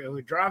away with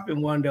dropping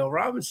Wan'Dale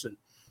Robinson.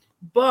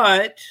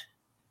 But,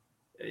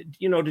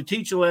 to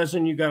teach a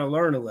lesson, you got to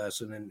learn a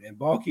lesson. And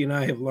Balky and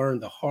I have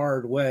learned the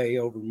hard way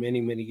over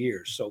many, many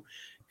years. So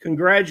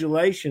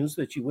congratulations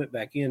that you went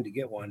back in to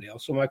get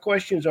Wan'Dale. So my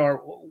questions are,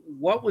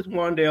 what with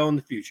Wan'Dale in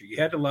the future? You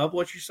had to love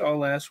what you saw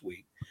last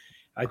week.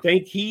 I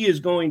think he is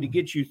going to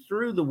get you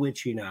through the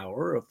witching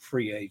hour of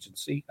free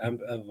agency,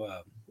 of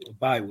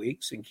bye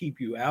weeks, and keep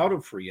you out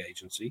of free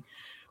agency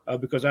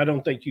because I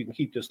don't think you can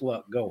keep this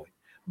luck going.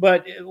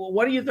 But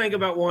what do you think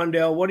about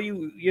Wan'Dale? What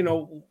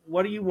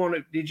do you want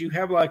to – did you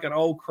have like an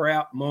old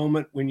crap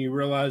moment when you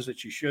realized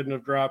that you shouldn't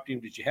have dropped him?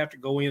 Did you have to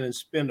go in and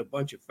spend a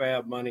bunch of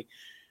fab money?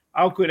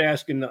 I'll quit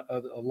asking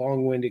a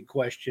long-winded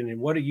question. And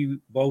what do you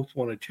both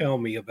want to tell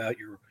me about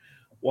your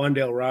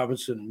Wan'Dale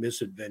Robinson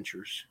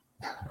misadventures?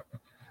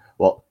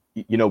 Well,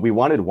 we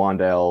wanted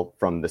Wan'Dale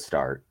from the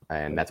start,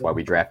 and that's why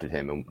we drafted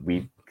him. And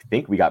we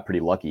think we got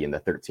pretty lucky in the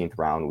 13th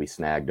round. We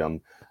snagged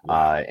him,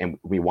 and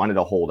we wanted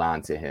to hold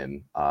on to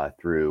him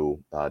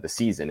through the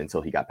season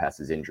until he got past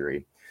his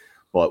injury.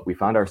 But we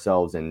found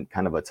ourselves in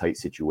kind of a tight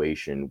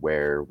situation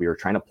where we were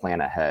trying to plan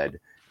ahead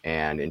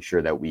and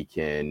ensure that we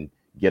can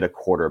get a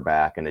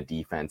quarterback and a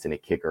defense and a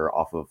kicker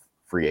off of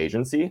free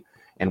agency.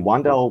 And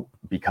Wan'Dale,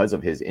 because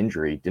of his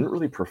injury, didn't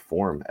really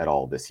perform at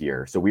all this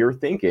year. So we were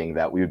thinking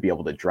that we would be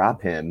able to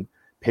drop him,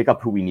 pick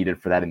up who we needed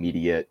for that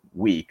immediate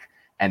week,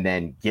 and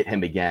then get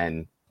him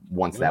again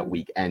once that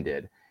week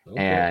ended.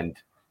 Okay. And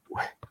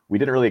we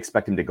didn't really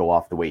expect him to go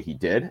off the way he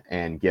did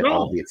and get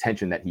all the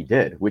attention that he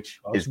did, which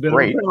is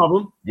great.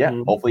 Yeah,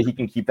 hopefully he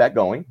can keep that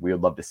going. We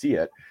would love to see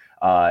it.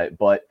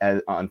 But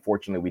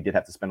unfortunately, we did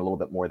have to spend a little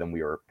bit more than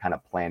we were kind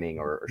of planning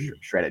or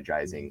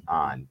strategizing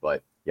on.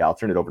 But yeah, I'll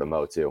turn it over to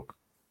Mo too.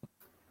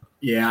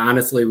 Yeah,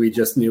 honestly, we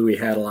just knew we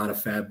had a lot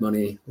of fab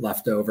money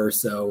left over.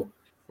 So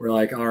we're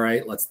like, all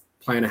right, let's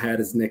plan ahead,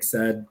 as Nick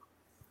said,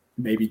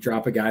 maybe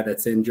drop a guy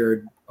that's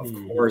injured. Of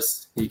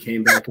course, he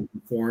came back and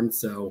performed.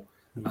 So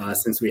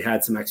since we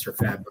had some extra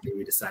fab money,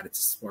 we decided to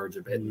splurge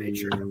a bit and make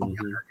sure that we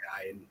got our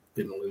guy and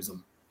didn't lose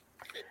him.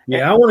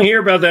 Yeah, I want to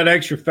hear about that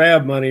extra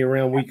fab money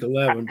around week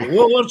 11, but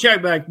we'll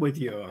check back with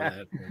you on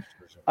that.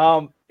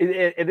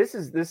 This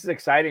is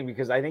exciting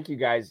because I think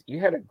you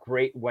had a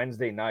great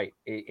Wednesday night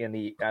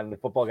on the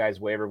Football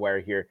Guys waiver wire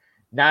here.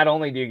 Not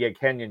only do you get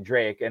Kenyon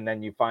Drake, and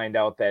then you find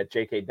out that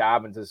J.K.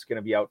 Dobbins is going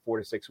to be out 4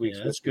 to 6 weeks.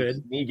 Yeah, that's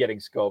good. Me getting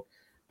scoped,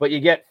 but you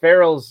get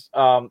Farrell's.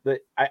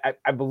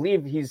 I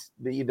believe he's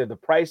either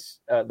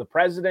the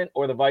president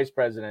or the vice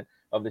president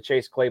of the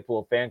Chase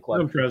Claypool fan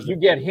club. You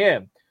get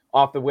him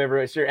off the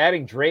waiver. So you're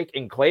adding Drake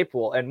and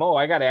Claypool. And Mo,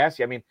 I got to ask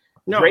you, I mean,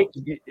 No. Drake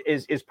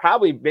is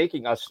probably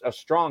making a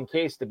strong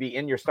case to be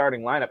in your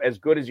starting lineup, as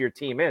good as your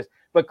team is.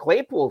 But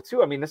Claypool,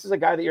 too, I mean, this is a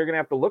guy that you're going to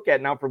have to look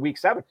at now for week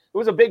 7. It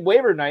was a big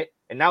waiver night,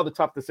 and now the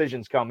tough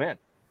decisions come in.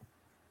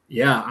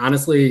 Yeah,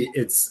 honestly,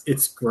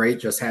 it's great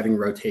just having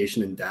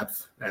rotation and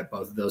depth at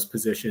both of those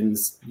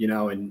positions,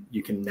 and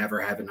you can never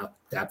have enough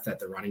depth at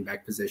the running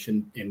back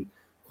position. And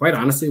quite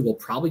honestly, we'll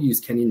probably use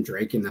Kenyon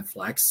Drake in the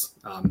flex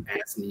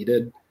as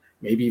needed,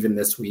 maybe even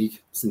this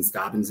week since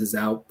Dobbins is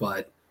out.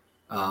 But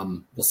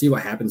we'll see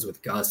what happens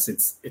with Gus.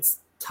 It's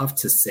tough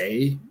to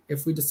say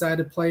if we decide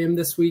to play him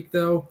this week,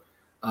 though.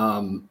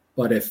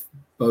 But if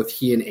both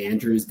he and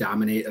Andrews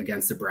dominate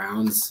against the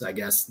Browns, I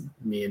guess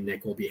me and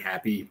Nick will be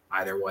happy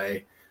either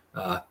way.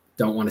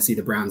 Don't want to see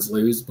the Browns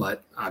lose,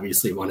 but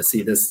obviously want to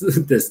see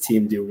this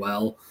team do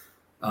well.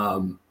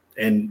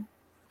 And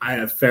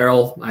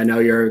Farrell, I know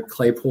you're a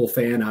Claypool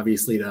fan,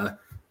 obviously the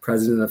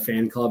president of the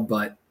fan club,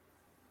 but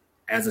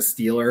as a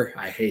Steeler,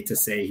 I hate to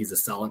say he's a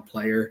solid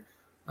player.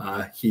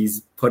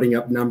 He's putting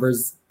up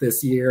numbers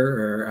this year,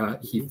 or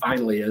he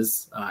finally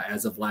is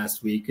as of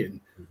last week,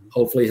 and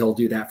hopefully he'll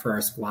do that for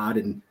our squad.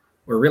 And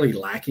we're really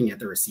lacking at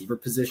the receiver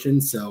position,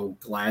 so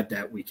glad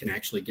that we can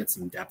actually get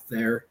some depth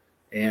there.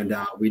 And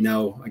we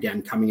know,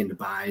 again, coming into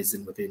buys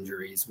and with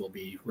injuries, we'll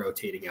be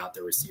rotating out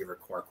the receiver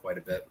core quite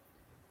a bit.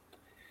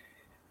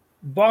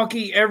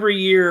 Balky, every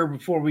year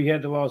before we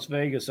head to Las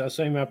Vegas, I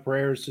say my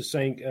prayers to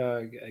Saint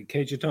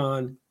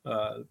Cajetan,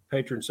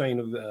 patron saint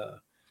of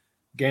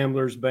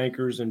gamblers,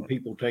 bankers, and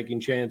people taking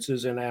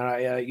chances. And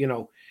I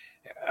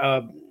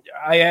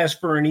asked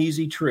for an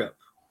easy trip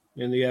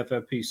in the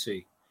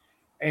FFPC.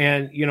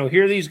 And,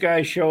 here these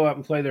guys show up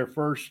and play their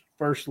first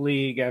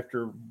league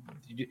after –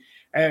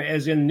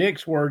 as in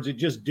Nick's words, it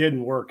just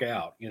didn't work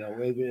out. We're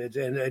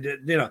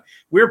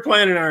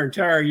planning our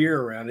entire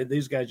year around it.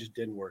 These guys just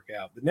didn't work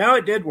out. But now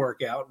it did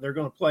work out. They're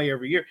going to play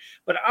every year.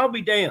 But I'll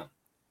be damned.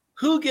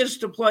 Who gets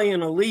to play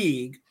in a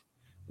league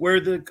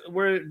where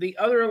the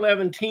other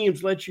 11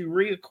 teams let you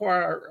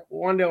reacquire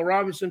Wan'Dale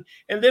Robinson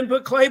and then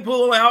put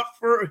Claypool out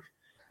for?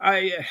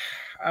 I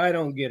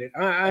don't get it.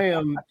 I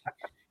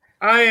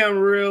am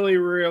really,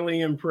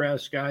 really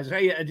impressed, guys.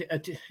 Hey,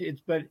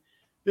 but.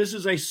 This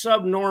is a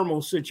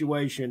subnormal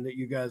situation that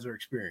you guys are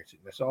experiencing.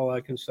 That's all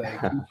I can say.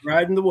 Keep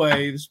riding the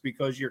waves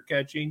because you're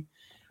catching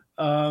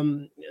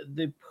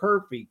the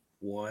perfect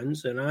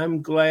ones. And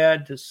I'm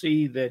glad to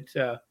see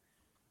that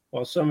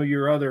while some of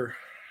your other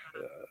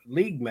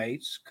league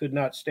mates could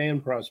not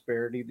stand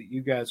prosperity, that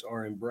you guys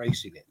are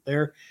embracing it.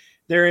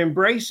 They're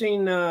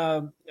embracing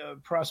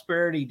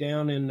prosperity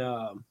down in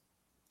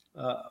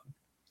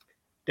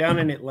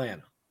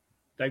Atlanta.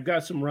 They've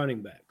got some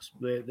running backs,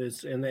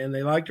 and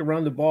they like to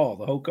run the ball.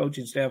 The whole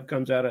coaching staff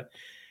comes out of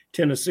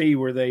Tennessee,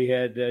 where they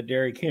had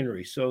Derrick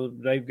Henry. So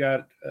they've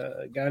got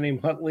a guy named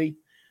Huntley,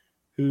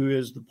 who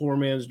is the poor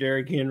man's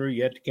Derrick Henry,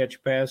 yet to catch a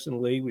pass in the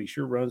league, but he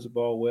sure runs the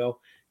ball well.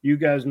 You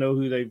guys know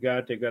who they've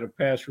got. They've got a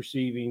pass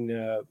receiving,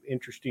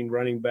 interesting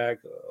running back,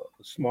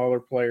 a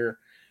smaller player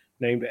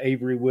named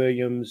Avery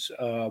Williams.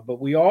 But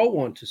we all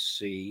want to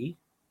see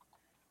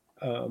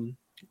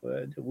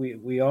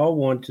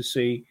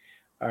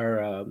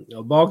our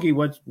Balky,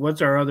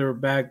 what's our other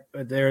back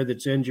there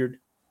that's injured?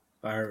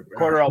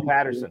 Cordarrelle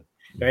Patterson.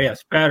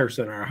 Yes,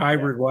 Patterson, our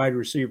hybrid wide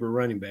receiver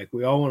running back.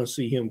 We all want to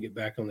see him get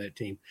back on that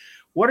team.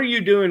 What are you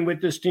doing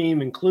with this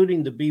team,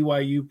 including the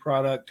BYU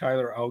product,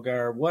 Tyler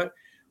Allgaier? What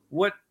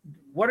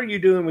are you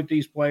doing with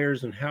these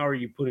players, and how are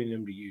you putting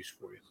them to use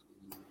for you?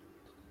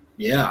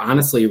 Yeah,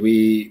 honestly,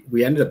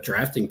 we ended up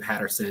drafting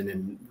Patterson,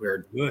 and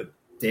we're good.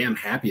 Damn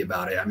happy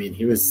about it. I mean,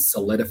 he was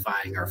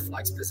solidifying our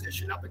flex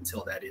position up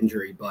until that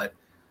injury, but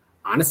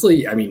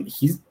honestly, I mean,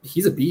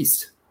 he's a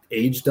beast.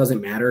 Age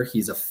doesn't matter.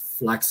 He's a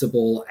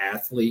flexible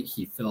athlete.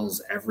 He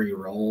fills every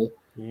role,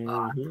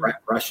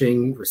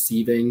 rushing,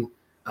 receiving.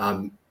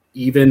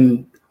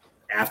 Even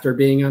after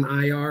being on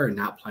IR and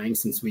not playing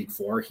since week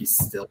 4, he's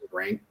still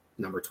ranked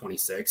number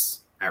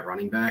 26 at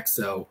running back.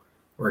 So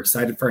we're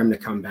excited for him to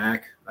come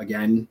back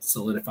again,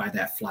 solidify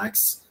that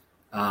flex.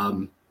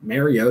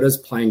 Mariota's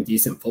playing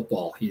decent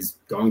football. He's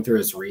going through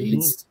his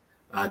reads,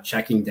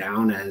 checking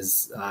down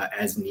as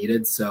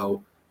needed.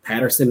 So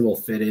Patterson will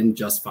fit in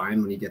just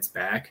fine when he gets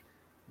back.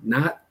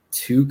 Not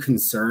too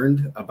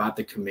concerned about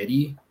the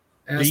committee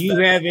aspect. Do you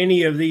have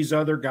any of these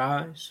other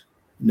guys?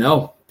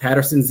 No,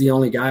 Patterson's the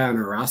only guy on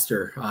our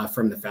roster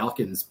from the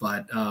Falcons.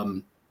 But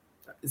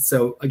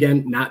so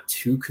again, not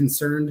too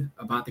concerned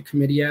about the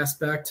committee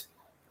aspect.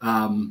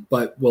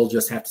 But we'll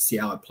just have to see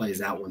how it plays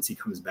out once he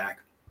comes back.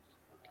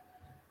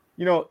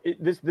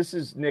 This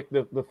is, Nick,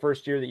 the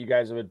first year that you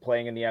guys have been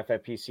playing in the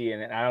FFPC,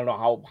 and I don't know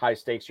how high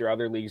stakes your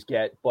other leagues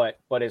get, but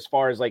as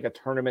far as like a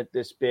tournament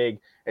this big,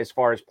 as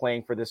far as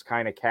playing for this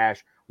kind of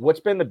cash, what's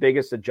been the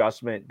biggest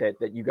adjustment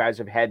that you guys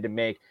have had to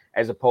make,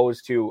 as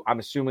opposed to, I'm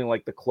assuming,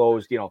 like the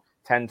closed,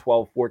 10,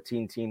 12,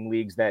 14 team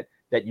leagues that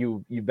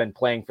you've been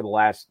playing for the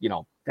last,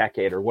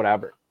 decade or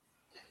whatever?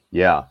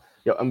 Yeah.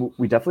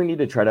 We definitely need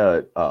to try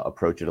to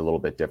approach it a little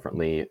bit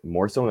differently,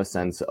 more so in the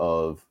sense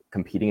of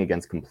competing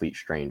against complete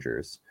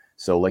strangers.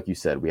 So like you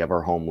said, we have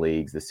our home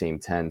leagues, the same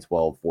 10,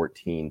 12,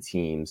 14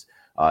 teams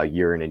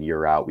year in and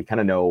year out. We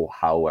kind of know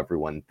how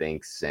everyone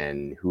thinks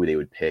and who they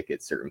would pick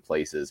at certain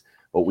places,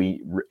 but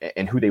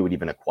and who they would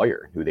even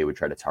acquire, who they would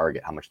try to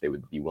target, how much they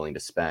would be willing to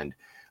spend.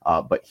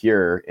 But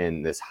here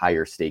in this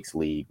higher stakes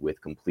league with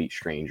complete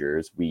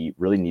strangers, we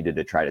really needed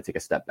to try to take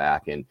a step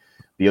back and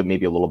be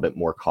maybe a little bit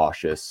more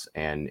cautious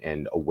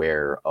and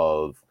aware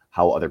of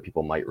how other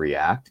people might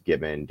react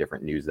given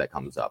different news that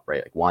comes up,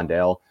 right? Like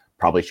Wandale,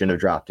 probably shouldn't have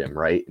dropped him,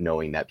 right?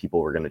 Knowing that people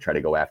were going to try to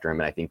go after him.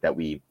 And I think that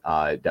we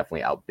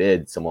definitely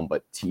outbid someone,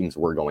 but teams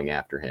were going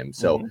after him.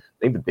 So I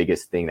think the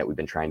biggest thing that we've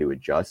been trying to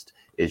adjust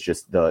is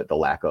just the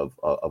lack of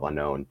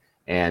unknown.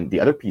 And the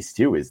other piece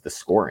too is the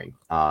scoring,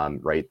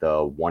 right?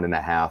 The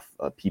 1.5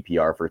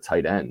 PPR for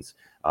tight ends.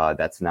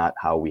 That's not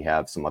how we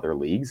have some other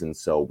leagues. And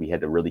so we had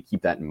to really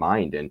keep that in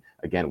mind. And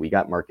again, we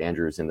got Mark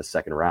Andrews in the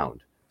second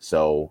round.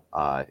 So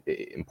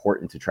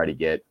important to try to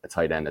get a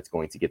tight end that's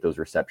going to get those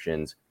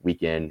receptions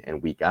week in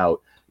and week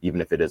out,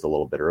 even if it is a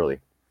little bit early.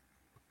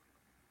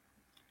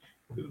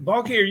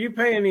 Balky, are you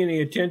paying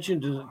any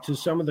attention to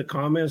some of the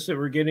comments that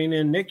we're getting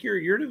in? Nick,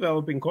 you're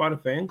developing quite a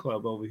fan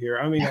club over here.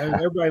 I mean,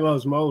 everybody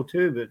loves Mo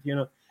too, but you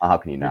know, how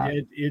can you not?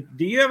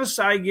 Do you have a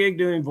side gig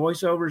doing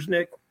voiceovers,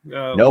 Nick?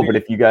 No, but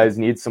if you guys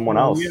need someone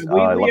else,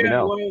 let me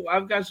know. Well,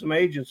 I've got some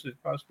agents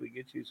that possibly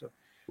get you. So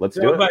let's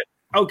do it. But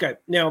okay,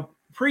 now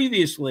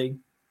previously,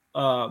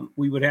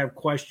 we would have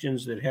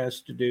questions that has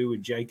to do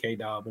with J.K.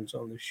 Dobbins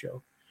on this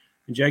show,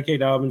 and J.K.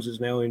 Dobbins is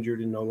now injured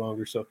and no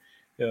longer so.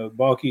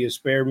 Balky has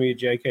spared me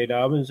J.K.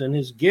 Dobbins and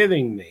is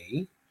giving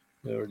me,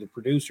 or the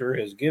producer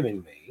has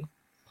given me,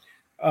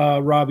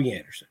 Robbie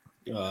Anderson,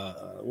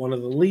 one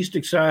of the least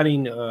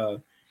exciting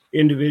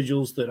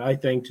individuals that I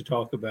think to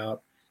talk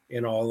about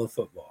in all of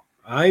football.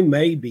 I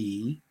may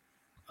be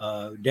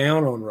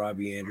down on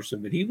Robbie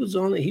Anderson, but he was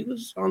on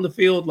the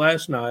field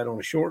last night on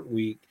a short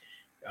week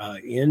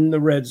in the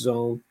red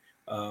zone.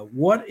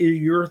 What are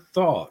your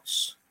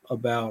thoughts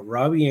about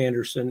Robbie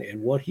Anderson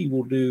and what he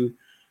will do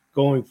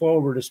going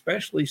forward,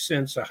 especially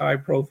since a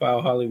high-profile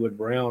Hollywood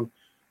Brown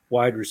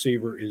wide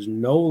receiver is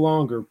no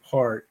longer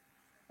part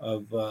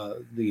of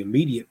the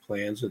immediate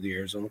plans of the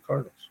Arizona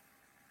Cardinals?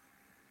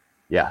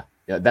 Yeah,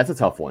 that's a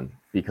tough one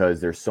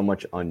because there's so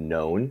much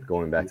unknown,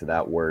 going back to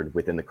that word,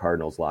 within the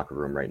Cardinals locker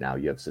room right now.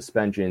 You have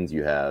suspensions,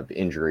 you have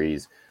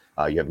injuries,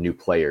 you have new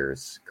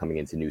players coming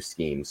into new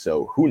schemes.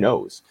 So who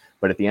knows?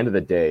 But at the end of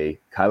the day,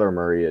 Kyler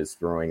Murray is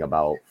throwing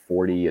about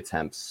 40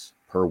 attempts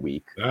per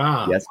week.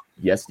 Yes,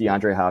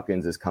 DeAndre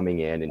Hopkins is coming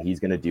in and he's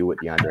going to do what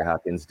DeAndre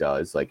Hopkins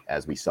does, like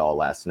as we saw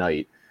last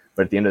night.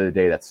 But at the end of the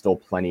day, that's still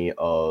plenty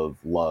of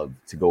love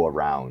to go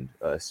around,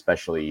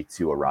 especially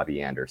to a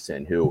Robbie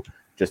Anderson, who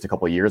just a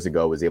couple of years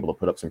ago was able to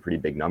put up some pretty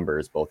big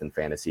numbers, both in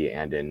fantasy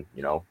and in,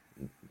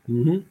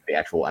 the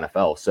actual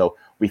NFL. So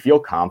we feel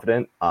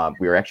confident.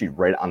 We were actually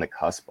right on the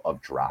cusp of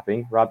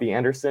dropping Robbie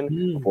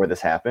Anderson before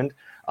this happened.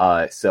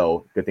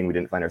 So good thing we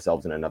didn't find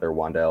ourselves in another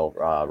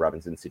Wan'Dale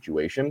Robinson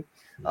situation.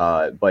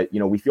 But,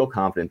 we feel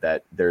confident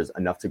that there's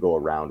enough to go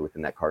around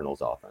within that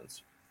Cardinals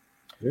offense.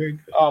 Very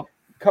good.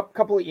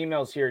 Couple of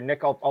emails here.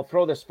 Nick, I'll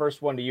throw this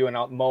first one to you, and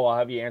Mo, I'll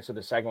have you answer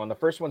the second one. The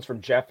first one's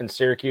from Jeff in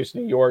Syracuse,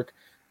 New York.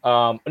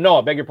 No,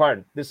 I beg your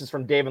pardon. This is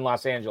from Dave in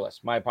Los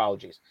Angeles. My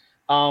apologies.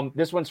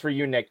 This one's for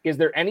you, Nick. Is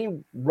there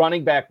any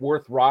running back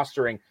worth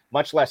rostering,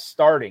 much less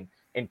starting,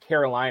 in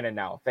Carolina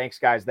now? Thanks,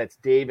 guys. That's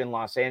Dave in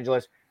Los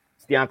Angeles.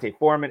 It's Deontay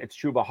Foreman. It's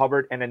Chuba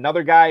Hubbard. And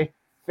another guy,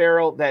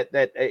 Farrell,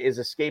 that is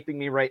escaping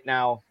me right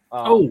now.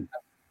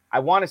 I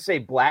want to say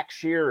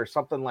Blackshear or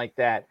something like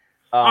that.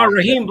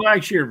 Raheem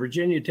Blackshear,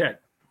 Virginia Tech.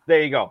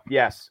 There you go.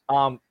 Yes.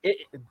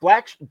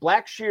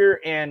 Blackshear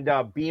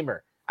and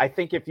Beamer. I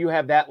think if you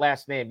have that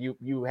last name,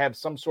 you have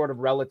some sort of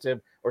relative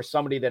or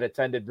somebody that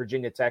attended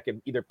Virginia Tech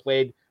and either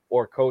played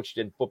or coached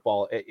in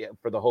football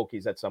for the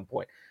Hokies at some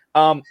point.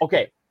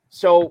 Okay.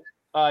 So,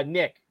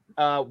 Nick,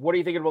 what are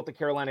you thinking about the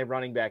Carolina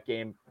running back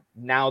game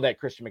now that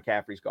Christian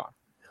McCaffrey's gone?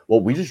 Well,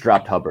 we just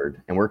dropped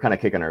Hubbard, and we're kind of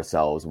kicking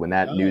ourselves. When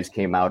that news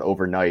came out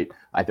overnight,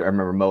 I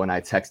remember Mo and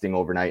I texting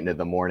overnight into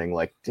the morning,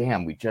 like,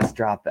 damn, we just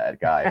dropped that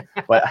guy.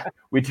 But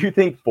we do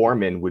think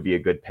Foreman would be a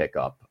good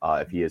pickup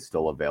if he is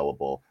still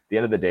available. At the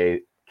end of the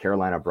day,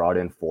 Carolina brought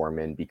in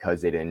Foreman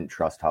because they didn't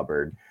trust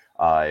Hubbard.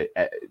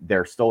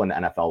 They're still an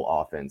NFL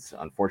offense.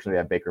 Unfortunately,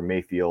 at Baker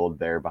Mayfield,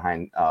 they're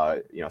behind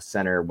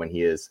center when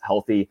he is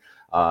healthy.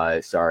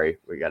 Sorry,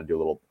 we got to do a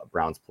little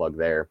Browns plug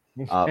there.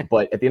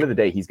 But at the end of the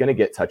day, he's going to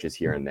get touches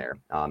here and there.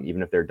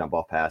 Even if they're dump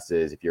off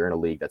passes, if you're in a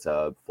league that's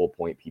a full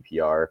point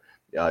PPR,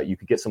 you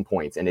could get some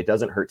points, and it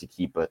doesn't hurt to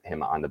keep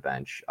him on the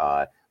bench.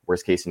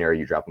 Worst case scenario,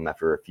 you drop him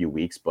after a few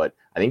weeks, but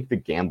I think the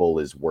gamble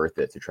is worth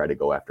it to try to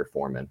go after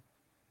Foreman.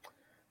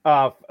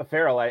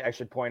 Farrell, I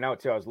should point out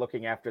too, I was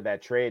looking after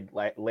that trade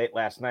late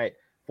last night.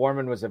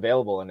 Foreman was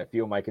available in a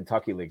few of my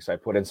Kentucky leagues, so I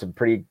put in some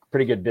pretty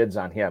good bids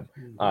on him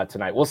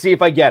tonight. We'll see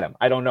if I get him.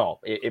 I don't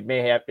know. It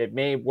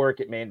may work.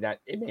 It may not.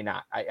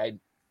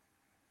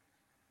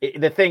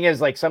 The thing is,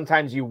 like,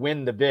 sometimes you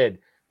win the bid,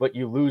 but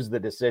you lose the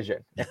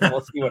decision. And we'll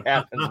see what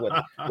happens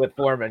with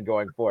Foreman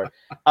going forward.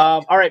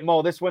 All right,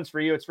 Mo, this one's for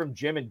you. It's from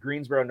Jim in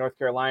Greensboro, North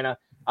Carolina.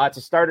 It's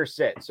a starter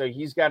sit. So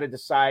he's got to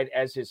decide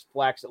as his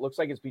flex. It looks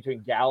like it's between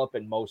Gallup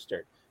and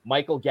Mostert.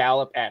 Michael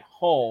Gallup at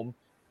home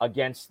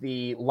against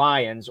the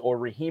Lions, or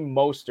Raheem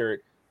Mostert,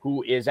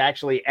 who is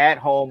actually at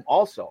home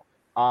also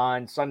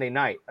on Sunday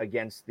night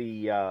against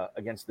the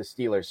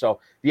Steelers. So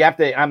you have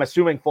to, I'm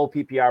assuming full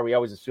PPR. We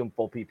always assume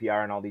full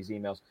PPR in all these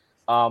emails.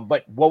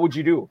 But what would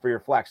you do for your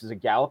flex? Is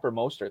it Gallup or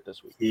Mostert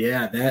this week?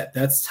 Yeah,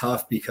 that's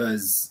tough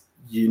because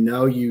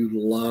you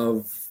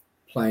love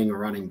playing a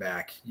running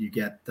back. You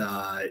get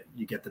the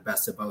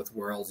best of both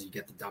worlds. You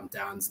get the dump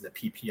downs and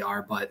the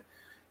PPR, but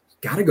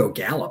got to go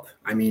Gallup.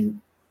 I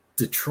mean,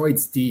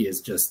 Detroit's D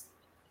is just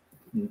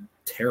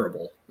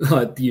terrible.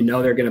 They're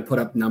going to put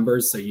up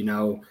numbers,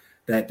 so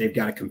that they've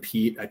got to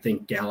compete. I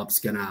think Gallup's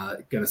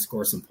gonna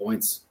score some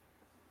points.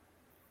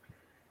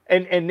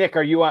 And Nick,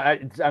 are you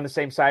on the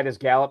same side as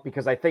Gallup?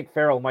 Because I think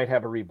Farrell might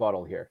have a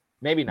rebuttal here.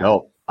 Maybe not.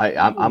 No,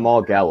 I'm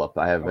all Gallup.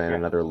 I have in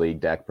another league,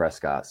 Dak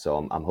Prescott,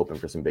 so I'm hoping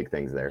for some big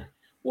things there.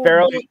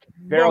 Well,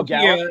 Farrell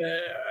Gallup.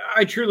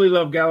 I truly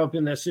love Gallup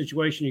in that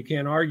situation. You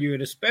can't argue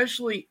it,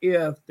 especially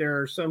if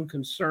there are some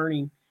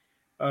concerning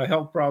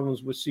health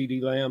problems with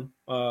CeeDee Lamb.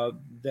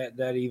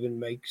 That even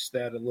makes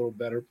that a little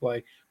better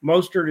play.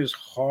 Mostert is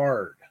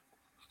hard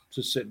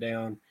to sit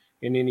down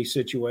in any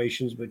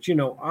situations, but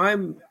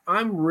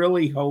I'm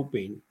really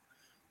hoping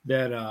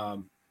that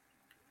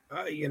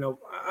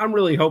I'm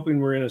really hoping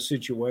we're in a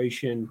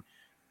situation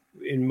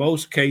in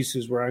most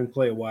cases where I can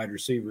play a wide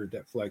receiver at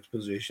that flex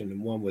position,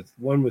 and one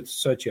with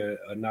such a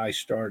nice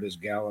start as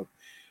Gallup.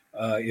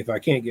 If I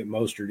can't get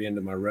Mostert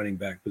into my running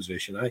back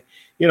position,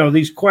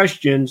 these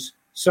questions.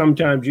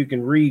 Sometimes you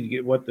can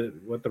read what the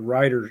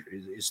writer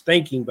is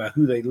thinking by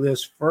who they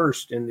list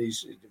first in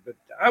these. But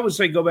I would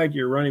say go back to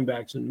your running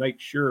backs and make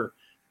sure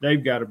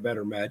they've got a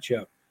better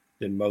matchup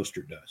than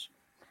Mostert does.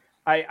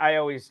 I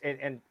always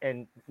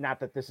and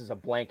not that this is a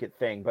blanket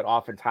thing, but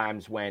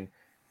oftentimes when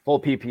full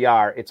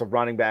PPR, it's a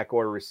running back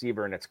or a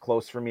receiver, and it's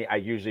close for me, I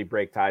usually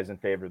break ties in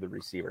favor of the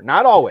receiver.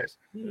 Not always,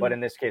 but in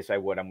this case, I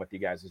would. I'm with you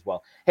guys as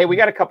well. Hey, we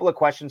got a couple of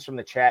questions from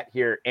the chat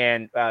here,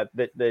 and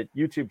the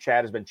YouTube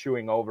chat has been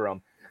chewing over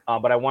them.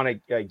 But I want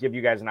to give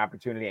you guys an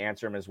opportunity to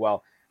answer them as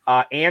well.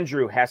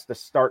 Andrew has to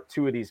start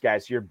two of these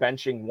guys. So you're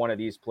benching one of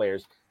these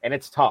players, and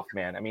it's tough,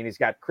 man. I mean, he's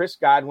got Chris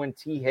Godwin,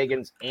 T.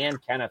 Higgins,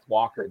 and Kenneth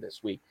Walker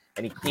this week,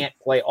 and he can't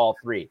play all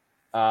three.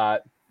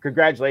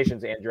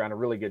 Congratulations, Andrew, on a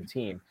really good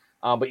team.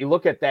 But you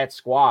look at that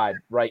squad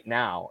right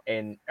now,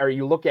 or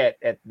you look at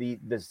the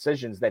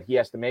decisions that he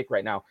has to make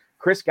right now.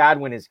 Chris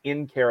Godwin is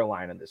in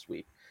Carolina this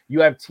week.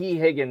 You have T.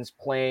 Higgins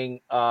playing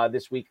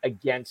this week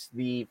against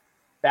the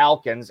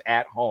Falcons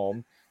at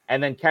home.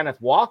 And then Kenneth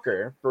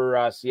Walker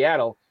for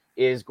Seattle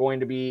is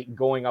going to be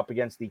going up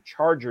against the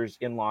Chargers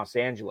in Los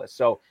Angeles.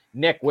 So,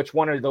 Nick, which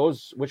one of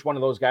those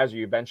guys are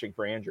you benching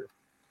for Andrew?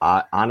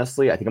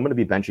 Honestly, I think I'm going to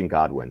be benching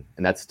Godwin,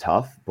 and that's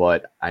tough.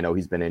 But I know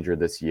he's been injured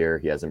this year;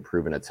 he hasn't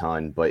proven a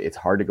ton. But it's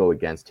hard to go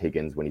against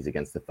Higgins when he's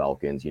against the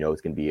Falcons.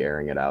 It's going to be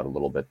airing it out a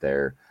little bit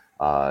there.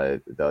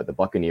 The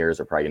Buccaneers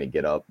are probably going to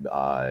get up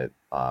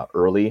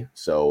early,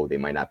 so they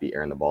might not be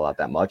airing the ball out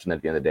that much. And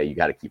at the end of the day, you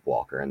got to keep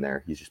Walker in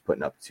there. He's just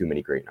putting up too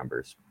many great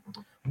numbers.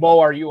 Mo,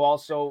 are you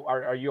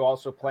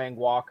also playing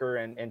Walker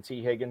and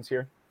T. Higgins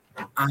here?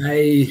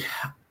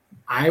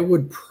 I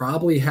would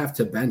probably have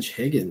to bench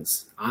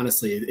Higgins.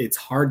 Honestly, it's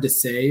hard to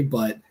say,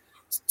 but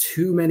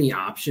too many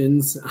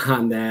options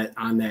on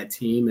that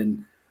team.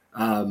 And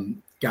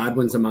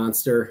Godwin's a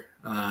monster.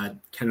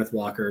 Kenneth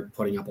Walker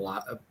putting up a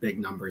lot of big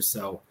numbers.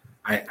 So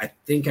I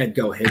think I'd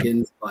go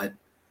Higgins, but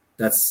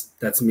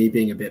that's me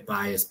being a bit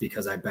biased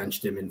because I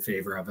benched him in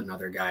favor of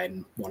another guy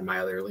in one of my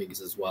other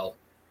leagues as well.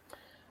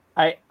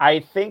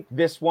 I think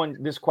this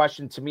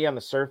question to me on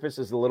the surface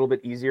is a little bit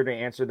easier to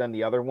answer than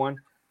the other one.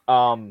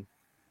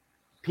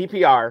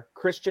 PPR,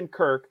 Christian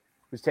Kirk,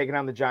 who's taking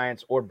on the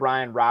Giants, or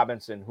Brian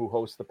Robinson, who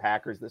hosts the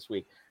Packers this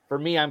week. For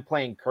me, I'm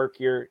playing Kirk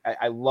here.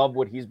 I love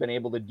what he's been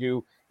able to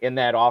do in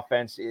that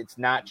offense. It's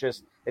not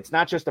just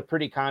a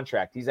pretty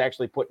contract. He's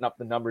actually putting up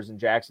the numbers in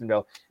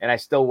Jacksonville, and I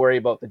still worry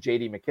about the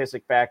J.D.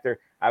 McKissick factor.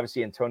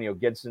 Obviously, Antonio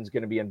Gibson's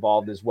going to be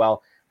involved as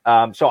well.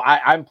 So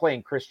I'm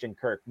playing Christian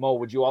Kirk. Mo,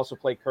 would you also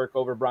play Kirk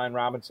over Brian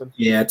Robinson?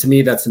 Yeah, to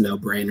me, that's a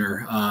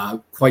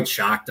no-brainer. Quite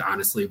shocked,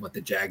 honestly, what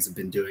the Jags have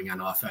been doing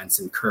on offense.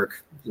 And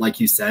Kirk, like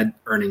you said,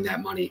 earning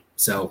that money.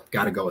 So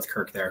got to go with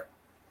Kirk there.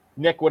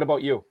 Nick, what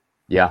about you?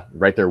 Yeah,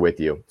 right there with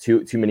you.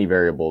 Too many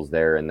variables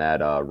there in that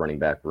running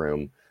back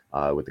room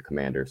with the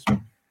Commanders.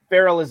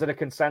 Farrell, is it a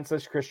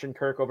consensus Christian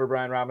Kirk over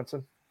Brian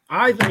Robinson?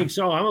 I think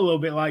so. I'm a little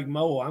bit like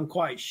Mo. I'm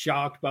quite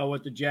shocked by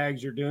what the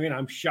Jags are doing.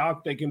 I'm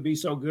shocked they can be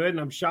so good, and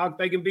I'm shocked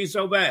they can be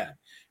so bad.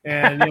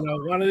 And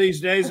one of these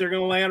days they're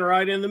going to land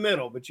right in the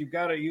middle. But you've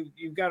got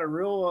a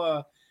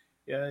real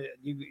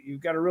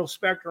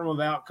spectrum of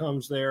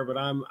outcomes there. But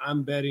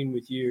I'm betting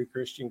with you.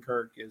 Christian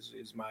Kirk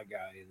is my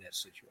guy in that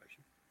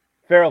situation.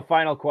 Farrell,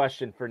 final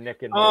question for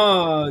Nick and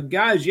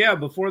guys, yeah,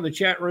 before the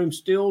chat room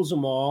steals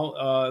them all,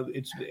 I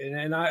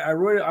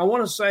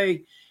want to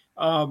say,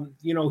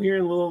 here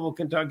in Louisville,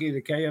 Kentucky,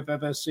 the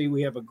KFFSC,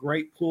 we have a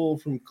great pool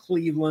from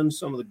Cleveland.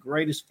 Some of the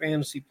greatest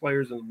fantasy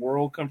players in the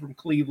world come from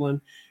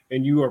Cleveland,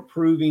 and you are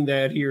proving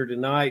that here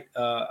tonight.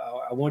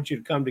 I want you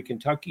to come to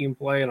Kentucky and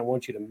play, and I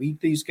want you to meet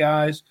these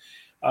guys.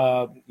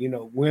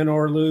 Win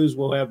or lose,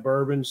 we'll have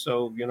bourbon.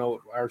 So,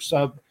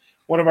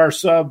 one of our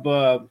sub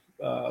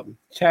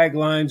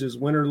taglines is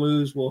win or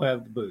lose, we'll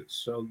have the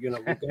booze. So,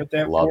 we'll get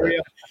that for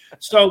you.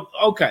 So,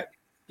 okay.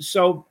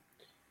 So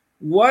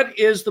what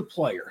is the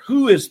player?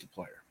 Who is the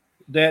player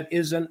that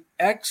is an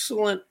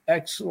excellent,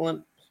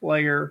 excellent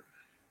player,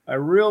 a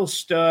real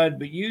stud,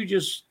 but you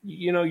just,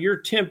 you're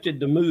tempted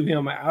to move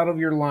him out of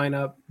your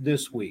lineup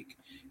this week?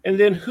 And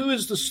then who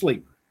is the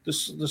sleeper? The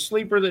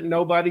sleeper that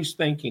nobody's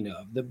thinking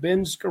of, the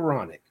Ben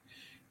Skoranek,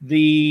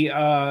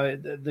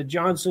 the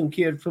Johnson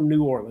kid from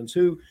New Orleans,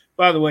 who,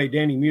 by the way,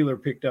 Danny Mueller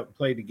picked up and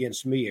played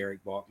against me,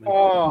 Eric Balkman,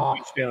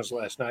 touchdowns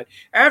last night,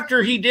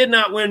 after he did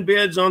not win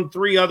bids on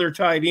 3 other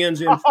tight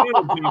ends in front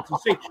of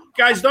me.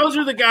 Guys, those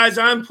are the guys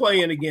I'm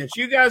playing against.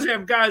 You guys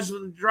have guys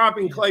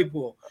dropping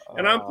Claypool,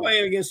 and I'm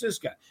playing against this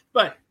guy.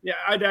 But yeah,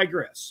 I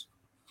digress.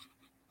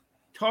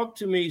 Talk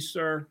to me,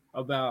 sir,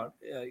 about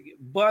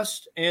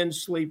bust and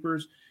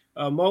sleepers.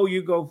 Mo,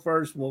 you go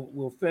first.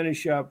 We'll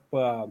finish up.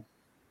 We'll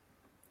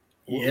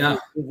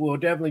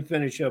definitely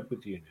finish up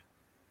with you.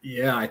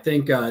 Yeah, I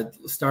think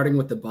starting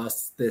with the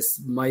bust,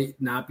 this might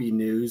not be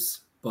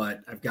news,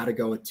 but I've got to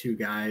go with 2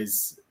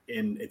 guys,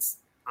 and it's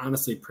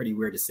honestly pretty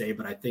weird to say,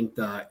 but I think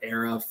the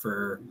era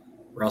for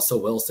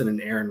Russell Wilson and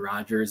Aaron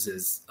Rodgers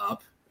is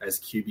up as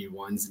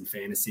QB1s in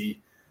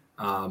fantasy.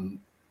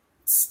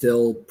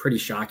 Still pretty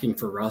shocking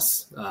for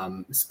Russ,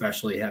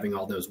 especially having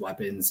all those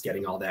weapons,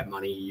 getting all that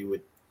money. You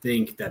would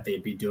think that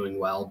they'd be doing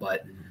well,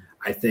 but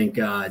I think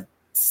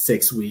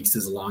 6 weeks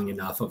is long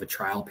enough of a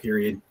trial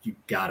period. You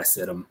got to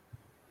sit them.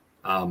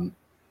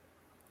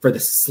 For the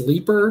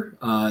sleeper,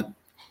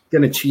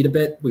 going to cheat a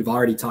bit. We've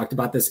already talked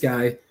about this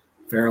guy.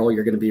 Farrell,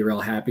 you're going to be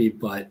real happy,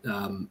 but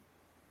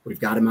we've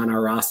got him on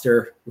our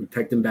roster. We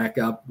picked him back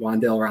up.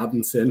 Wan'Dale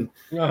Robinson.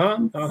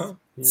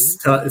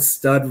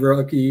 Stud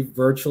rookie,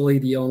 virtually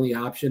the only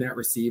option at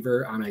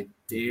receiver on a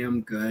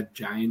damn good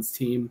Giants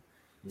team.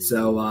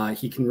 So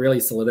he can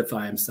really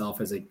solidify himself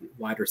as a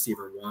wide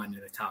receiver 1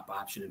 and a top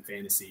option in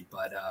fantasy,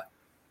 but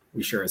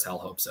we sure as hell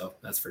hope so.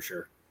 That's for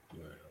sure.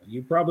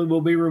 You probably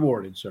will be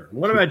rewarded, sir.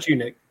 What about you,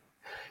 Nick?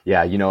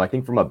 Yeah, I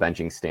think from a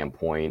benching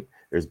standpoint,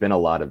 there's been a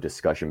lot of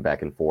discussion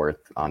back and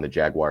forth on the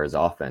Jaguars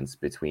offense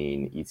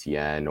between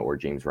Etienne or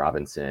James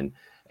Robinson.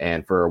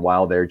 And for a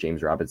while there,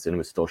 James Robinson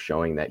was still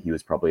showing that he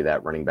was probably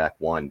that running back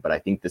 1. But I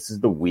think this is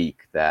the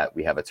week that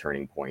we have a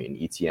turning point,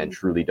 and Etienne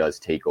truly does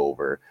take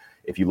over.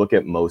 If you look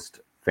at most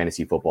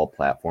fantasy football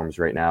platforms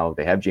right now,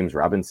 they have James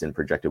Robinson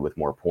projected with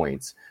more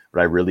points.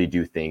 But I really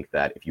do think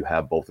that if you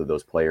have both of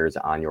those players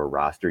on your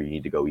roster, you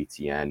need to go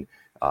Etienne.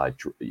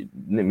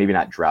 Maybe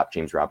not drop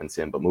James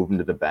Robinson, but move him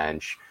to the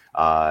bench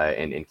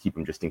and keep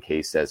him just in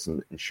case as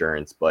some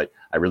insurance. But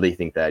I really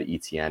think that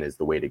Etienne is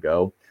the way to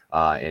go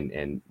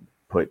and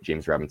put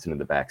James Robinson in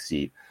the back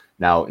seat.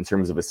 Now, in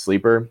terms of a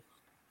sleeper,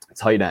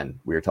 tight end,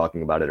 we were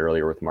talking about it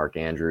earlier with Mark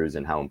Andrews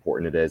and how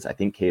important it is. I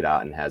think Cade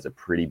Otton has a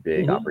pretty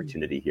big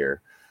opportunity here.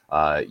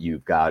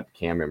 You've got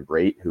Cameron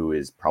Brate, who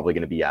is probably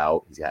going to be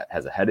out. He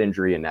has a head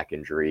injury, a neck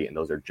injury, and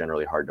those are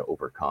generally hard to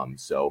overcome.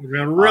 So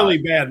a really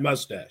bad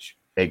mustache.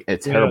 A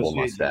terrible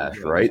mustache,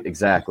 right?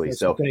 Exactly.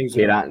 So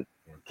Cade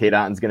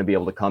Otton's going to be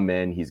able to come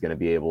in. He's going to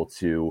be able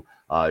to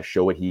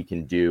show what he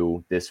can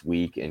do this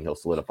week, and he'll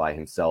solidify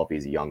himself.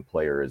 He's a young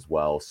player as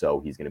well, so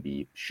he's going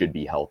to should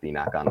be healthy,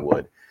 knock on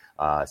wood.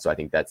 So I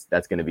think that's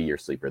going to be your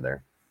sleeper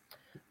there.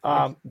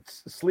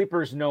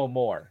 Sleepers no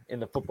more in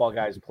the Football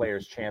Guys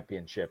Players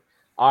Championship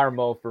are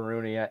Mo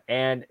Farunia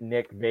and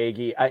Nick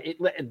Vagi.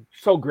 It's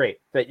so great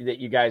that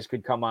you guys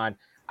could come on.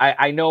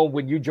 I know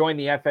when you joined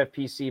the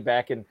FFPC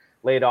back in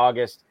late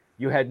August,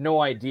 you had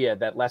no idea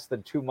that less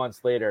than 2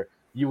 months later,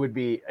 you would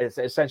be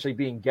essentially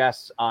being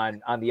guests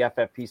on the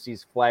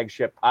FFPC's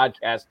flagship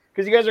podcast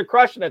because you guys are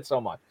crushing it so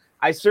much.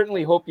 I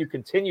certainly hope you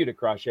continue to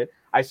crush it.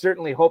 I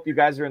certainly hope you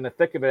guys are in the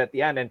thick of it at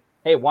the end. And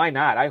hey, why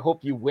not? I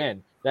hope you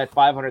win that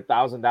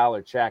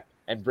 $500,000 check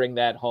and bring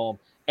that home.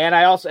 And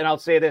I'll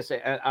say this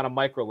on a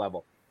micro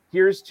level.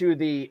 Here's to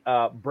the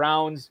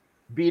Browns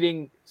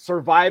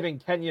surviving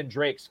Kenyon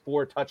Drake's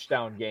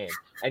 4-touchdown game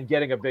and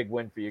getting a big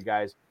win for you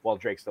guys while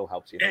Drake still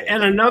helps you.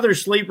 And another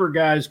sleeper,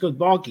 guys, because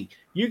Balky,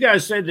 you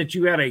guys said that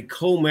you had a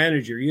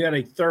co-manager. You had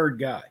a third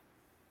guy.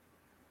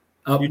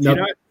 Did you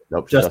not?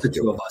 Nope, just the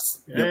 2 of us.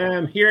 Yep.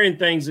 I'm hearing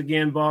things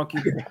again, Balky.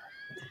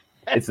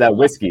 It's that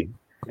whiskey.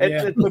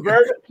 It's the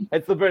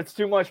bourbon. It's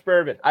too much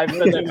bourbon. I've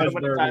said that so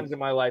many times in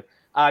my life.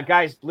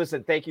 Guys,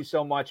 listen, thank you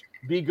so much.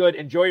 Be good.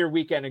 Enjoy your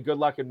weekend, and good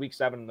luck in week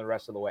 7 and the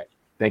rest of the way.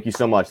 Thank you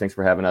so much. Thanks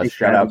for having us.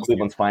 Shout out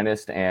Cleveland's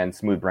finest and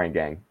Smooth Brain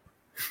Gang.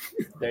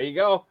 There you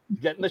go.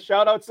 Getting the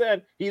shout outs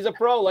in. He's a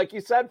pro, like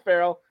you said,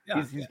 Farrell.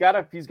 Yeah, he's got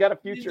a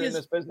future in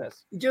this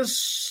business.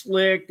 Just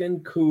slick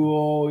and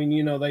cool,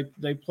 and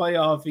they play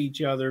off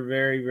each other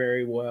very,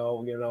 very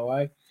well.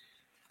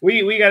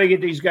 We got to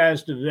get these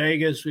guys to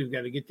Vegas. We've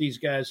got to get these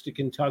guys to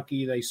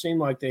Kentucky. They seem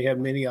like they have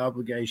many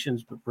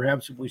obligations, but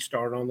perhaps if we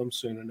start on them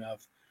soon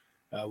enough,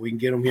 we can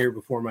get them here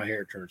before my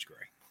hair turns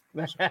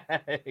gray.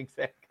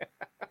 Exactly.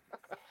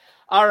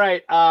 All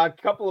right, a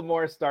couple of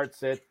more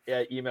start-sit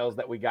emails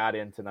that we got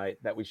in tonight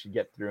that we should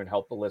get through and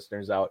help the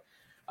listeners out.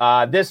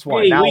 This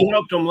one. We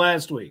helped them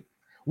last week.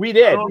 We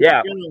did,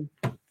 yeah.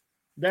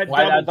 That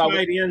double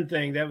tight end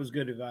thing, that was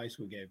good advice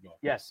we gave them.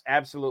 Yes,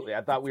 absolutely.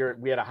 I thought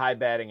we had a high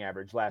batting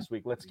average last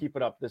week. Let's keep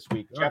it up this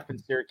week. All Jeff in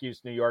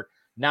Syracuse, New York.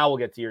 Now we'll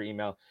get to your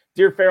email.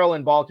 Dear Farrell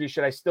and Balky,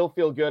 should I still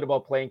feel good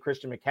about playing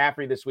Christian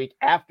McCaffrey this week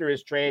after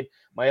his trade?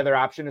 My other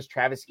option is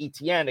Travis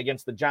Etienne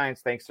against the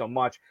Giants. Thanks so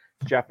much,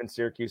 Jeff in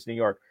Syracuse, New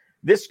York.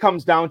 This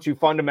comes down to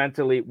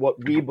fundamentally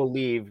what we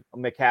believe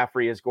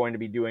McCaffrey is going to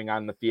be doing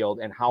on the field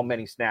and how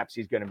many snaps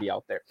he's going to be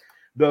out there.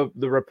 The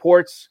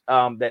reports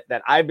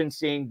that I've been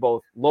seeing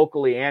both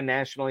locally and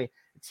nationally,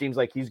 it seems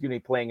like he's going to be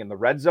playing in the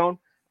red zone.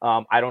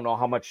 I don't know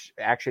how much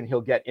action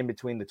he'll get in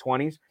between the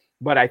 20s,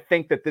 but I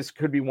think that this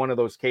could be one of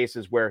those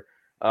cases where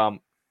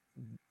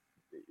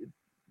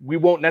we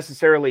won't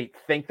necessarily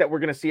think that we're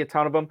going to see a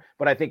ton of them,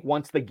 but I think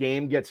once the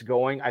game gets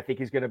going, I think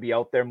he's going to be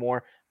out there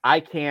more. I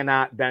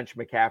cannot bench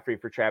McCaffrey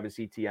for Travis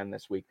Etienne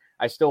this week.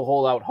 I still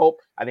hold out hope.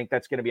 I think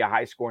that's going to be a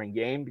high-scoring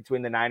game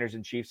between the Niners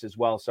and Chiefs as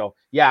well. So,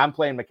 yeah, I'm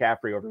playing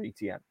McCaffrey over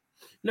Etienne.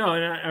 No,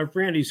 and our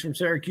friend, he's from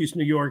Syracuse,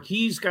 New York.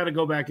 He's got to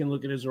go back and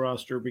look at his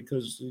roster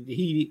because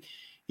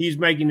he's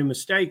making a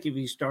mistake if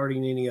he's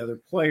starting any other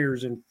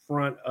players in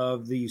front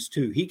of these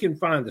two. He can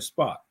find the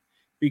spot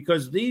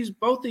because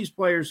both these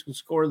players can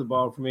score the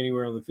ball from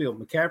anywhere on the field.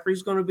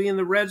 McCaffrey's going to be in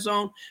the red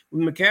zone.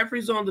 When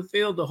McCaffrey's on the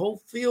field, the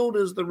whole field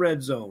is the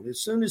red zone.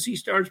 As soon as he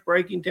starts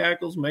breaking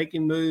tackles,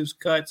 making moves,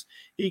 cuts,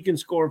 he can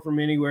score from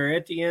anywhere.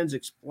 Etienne's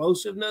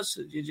explosiveness,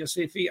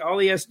 all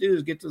he has to do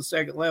is get to the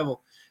second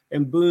level,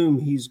 and boom,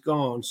 he's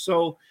gone.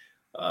 So,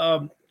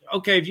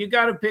 okay, if you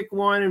got to pick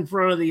one in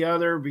front of the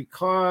other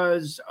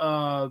because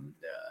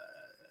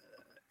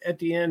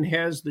Etienne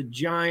has the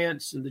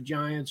Giants, and the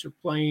Giants are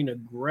playing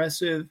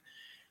aggressive,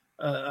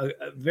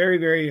 a very,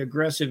 very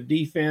aggressive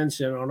defense,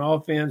 and on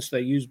offense,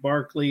 they use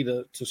Barkley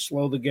to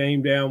slow the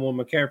game down while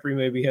McCaffrey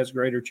maybe has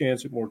greater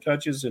chance at more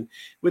touches. And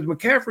with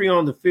McCaffrey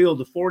on the field,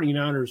 the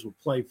 49ers will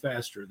play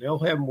faster. They'll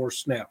have more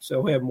snaps.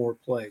 They'll have more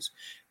plays.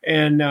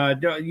 And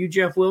you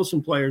Jeff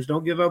Wilson players,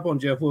 don't give up on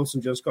Jeff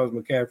Wilson just because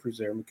McCaffrey's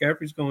there.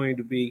 McCaffrey's going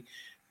to be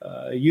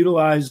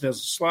utilized as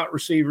a slot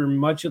receiver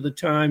much of the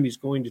time. He's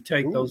going to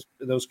take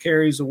those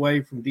carries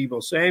away from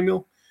Deebo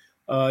Samuel.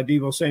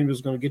 Deebo Samuel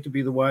is going to get to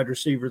be the wide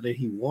receiver that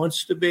he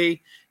wants to be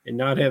and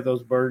not have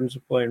those burdens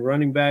of playing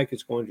running back.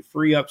 It's going to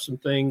free up some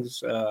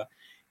things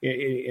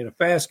in a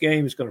fast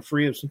game. It's going to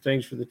free up some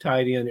things for the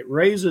tight end. It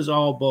raises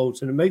all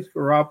boats, and it makes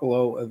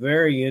Garoppolo a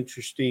very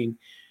interesting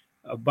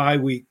bye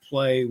week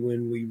play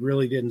when we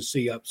really didn't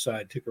see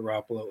upside to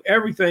Garoppolo.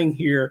 Everything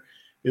here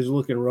is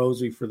looking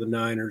rosy for the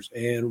Niners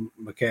and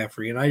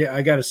McCaffrey. And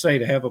I got to say,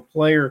 to have a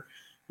player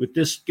with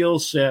this skill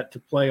set to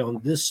play on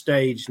this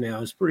stage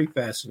now is pretty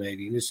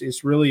fascinating.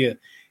 It's really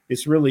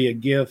a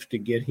gift to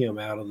get him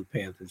out of the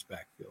Panthers'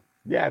 backfield.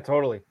 Yeah,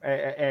 totally.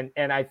 And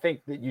I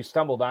think that you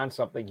stumbled on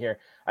something here.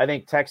 I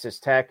think Texas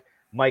Tech,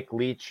 Mike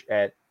Leach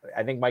at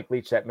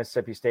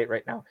Mississippi State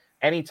right now,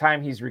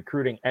 anytime he's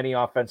recruiting any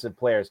offensive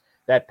players,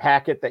 that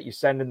packet that you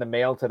send in the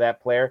mail to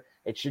that player,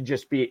 it should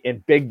just be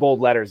in big bold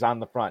letters on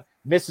the front.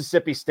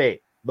 Mississippi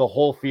State, the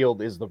whole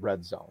field is the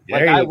red zone.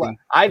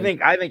 I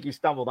think you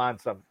stumbled on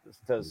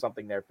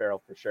something there,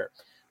 Farrell, for sure.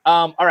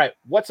 All right.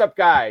 What's up,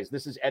 guys?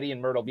 This is Eddie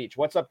in Myrtle Beach.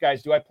 What's up,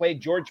 guys? Do I play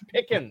George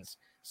Pickens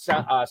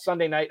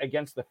Sunday night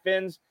against the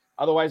Finns?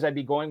 Otherwise, I'd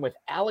be going with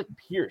Alec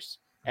Pierce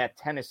at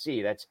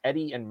Tennessee. That's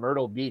Eddie in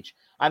Myrtle Beach.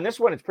 On this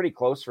one, it's pretty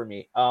close for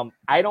me.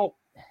 Farrell,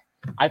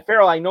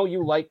 I know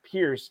you like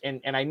Pierce,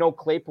 and I know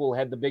Claypool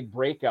had the big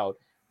breakout.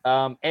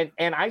 And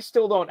I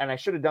still don't, and I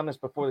should have done this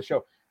before the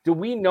show. Do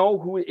we know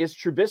who is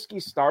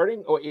Trubisky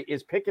starting, or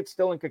is Pickett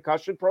still in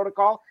concussion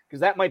protocol?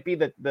 Because that might be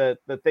the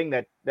thing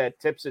that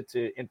tips it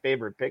in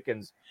favor of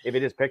Pickens if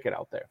it is Pickett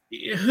out there.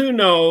 Who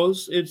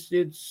knows?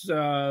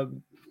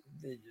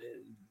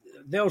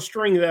 They'll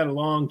string that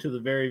along to the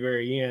very,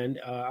 very end.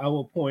 I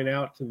will point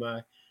out to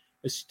my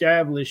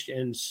established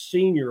and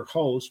senior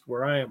host,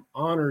 where I am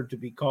honored to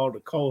be called a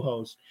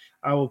co-host,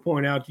 I will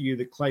point out to you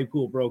that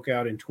Claypool broke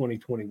out in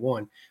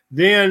 2021.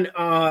 Then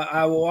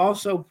I will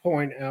also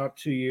point out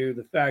to you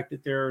the fact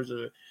that there's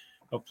a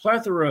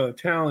plethora of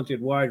talented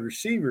wide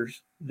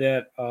receivers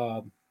that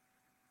are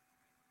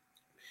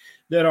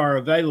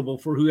available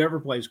for whoever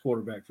plays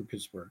quarterback for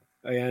Pittsburgh.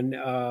 And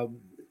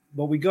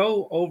but we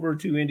go over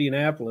to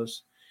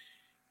Indianapolis,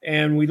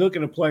 and we look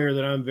at a player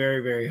that I'm very,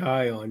 very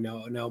high on.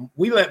 Now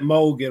we let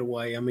Mo get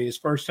away. I mean, his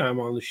first time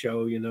on the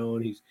show,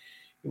 and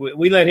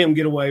we let him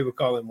get away with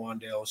calling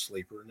Wandale a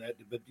sleeper.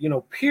 But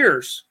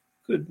Pierce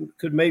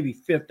could maybe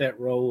fit that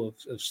role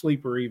of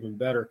sleeper even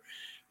better.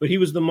 But he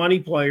was the money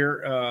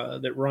player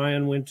that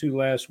Ryan went to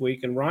last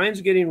week, and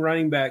Ryan's getting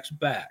running backs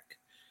back.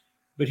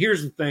 But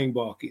here's the thing,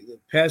 Balky, the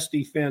pass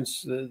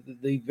defense,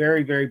 the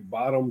very, very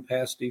bottom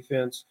pass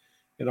defense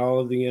in all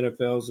of the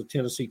NFL is the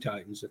Tennessee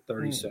Titans at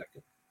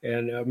 32nd.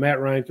 And Matt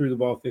Ryan threw the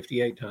ball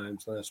 58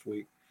 times last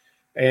week.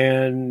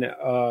 And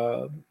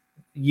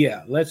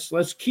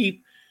let's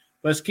keep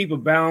a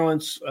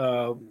balance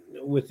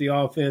with the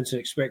offense and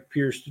expect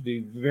Pierce to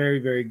do very,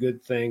 very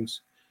good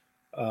things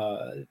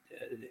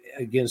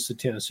against the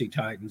Tennessee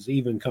Titans,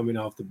 even coming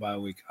off the bye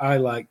week. I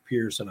like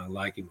Pierce, and I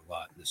like him a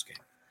lot in this game.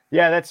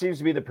 Yeah, that seems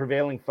to be the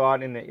prevailing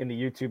thought in the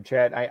YouTube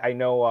chat. I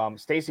know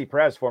Stacey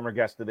Perez, former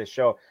guest of this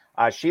show,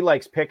 she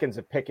likes Pickens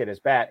if Pickett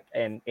is back,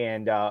 and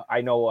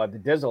I know the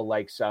Dizzle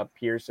likes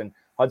Pierce, and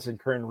Hudson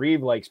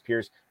Kern-Reeve likes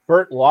Pierce.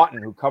 Bert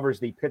Lawton, who covers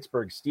the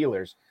Pittsburgh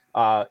Steelers,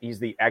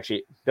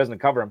 doesn't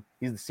cover him.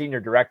 He's the senior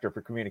director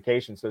for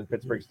communications for the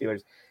Pittsburgh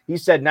Steelers. He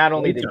said not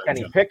only did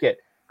Kenny Pickett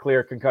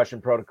clear concussion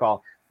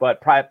protocol,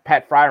 but Pat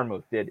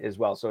Freiermuth did as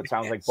well. So it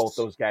sounds like both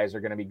those guys are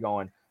going to be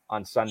going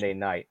on Sunday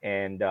night.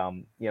 And,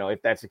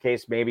 if that's the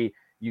case, maybe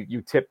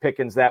you tip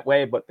Pickens that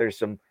way, but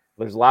there's a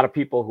lot of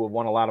people who have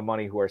won a lot of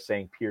money who are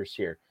saying Pierce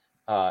here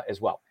as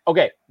well.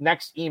 Okay.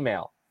 Next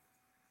email,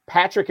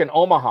 Patrick in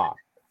Omaha.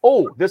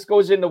 Oh, this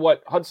goes into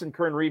what Hudson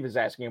Kern-Reeve is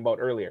asking about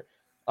earlier.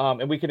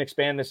 And we can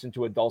expand this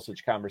into a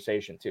Dulcich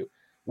conversation too.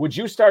 Would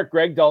you start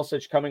Greg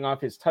Dulcich coming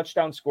off his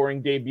touchdown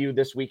scoring debut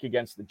this week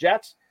against the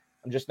Jets?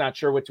 I'm just not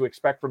sure what to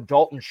expect from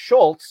Dalton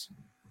Schultz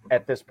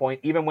at this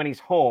point, even when he's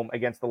home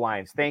against the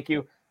Lions. Thank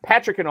you.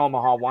 Patrick in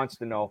Omaha wants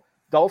to know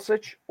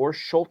Dulcich or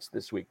Schultz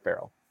this week,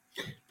 Farrell.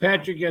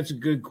 Patrick, that's a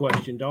good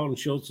question. Dalton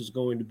Schultz is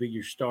going to be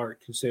your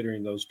start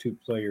considering those two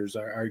players.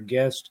 Our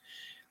guest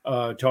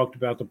talked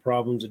about the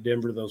problems at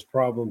Denver. Those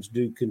problems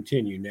do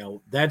continue.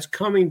 Now, that's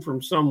coming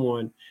from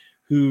someone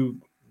who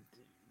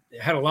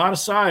had a lot of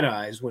side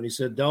eyes when he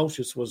said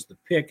Dulcich was the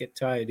pick at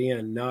tight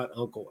end, not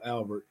Uncle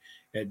Albert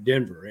at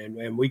Denver.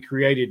 And we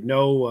created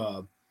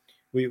no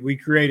we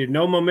created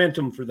no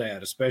momentum for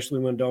that, especially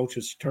when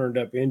Dulcich turned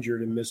up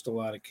injured and missed a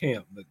lot of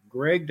camp. But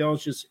Greg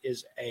Dulcich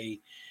is a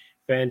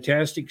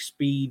fantastic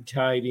speed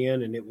tight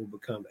end, and it will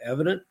become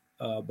evident.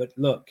 But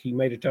look, he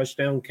made a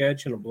touchdown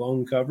catch in a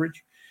blown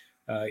coverage.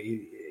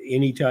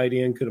 Any tight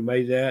end could have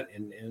made that,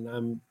 and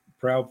I'm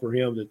proud for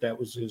him that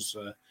was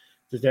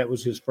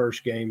his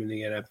first game in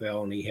the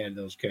NFL, and he had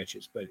those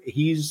catches. But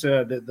he's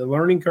the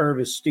learning curve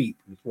is steep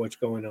with what's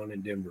going on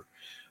in Denver.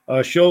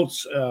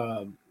 Schultz,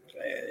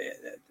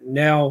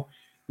 now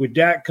with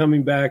Dak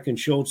coming back and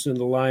Schultz in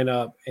the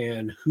lineup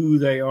and who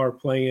they are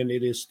playing,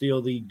 it is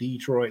still the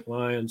Detroit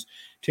Lions.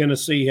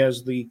 Tennessee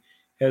has the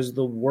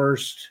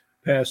worst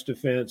pass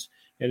defense,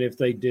 and if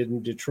they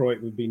didn't,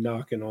 Detroit would be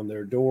knocking on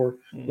their door.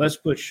 Let's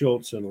put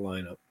Schultz in the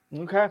lineup.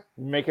 Okay,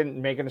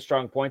 making a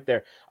strong point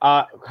there.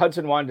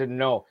 Hudson wanted to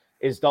know,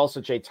 is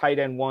Dulcich a tight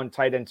end 1,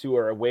 tight end 2,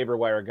 or a waiver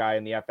wire guy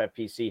in the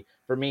FFPC?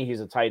 For me,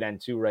 he's a tight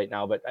end 2 right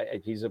now, but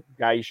he's a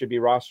guy you should be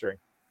rostering.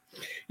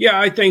 Yeah,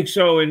 I think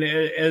so. And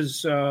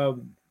as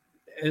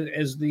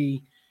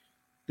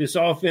this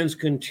offense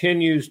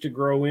continues to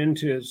grow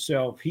into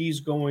itself, he's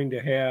going to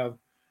have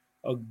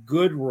a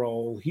good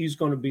role. He's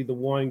going to be the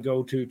one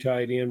go-to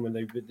tight end when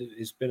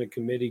it's been a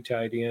committee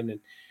tight end, and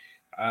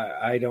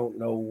I don't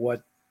know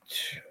what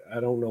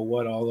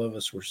all of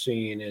us were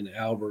seeing in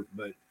Albert,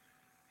 but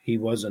he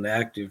wasn't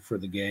active for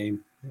the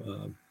game.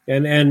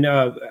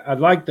 I'd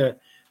like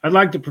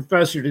the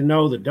professor to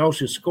know that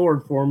Dulcich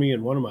scored for me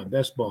in one of my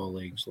best ball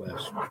leagues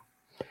last week.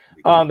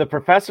 The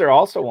professor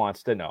also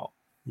wants to know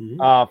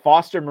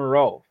Foster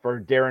Moreau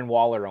for Darren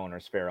Waller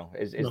owners. Farrell,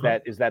 is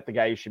that the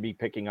guy you should be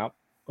picking up?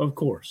 Of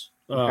course.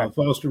 Okay.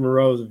 Foster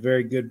Moreau is a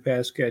very good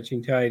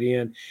pass-catching tight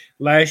end.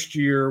 Last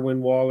year,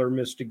 when Waller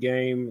missed a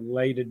game,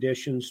 late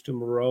additions to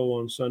Moreau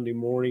on Sunday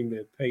morning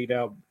that paid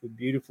out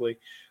beautifully,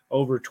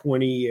 over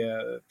 20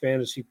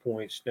 fantasy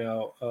points.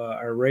 Now,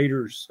 our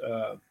Raiders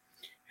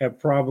have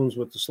problems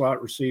with the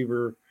slot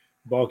receiver.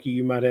 Balky,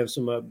 you might have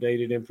some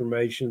updated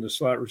information. The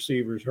slot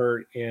receiver's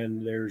hurt,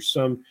 and there's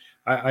some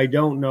 – I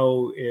don't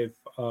know if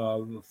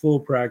full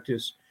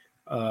practice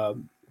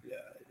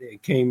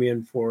it came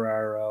in for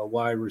our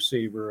wide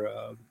receiver,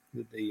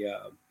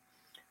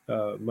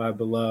 my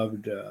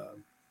beloved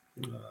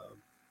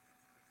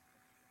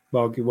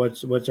Balky.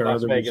 What's our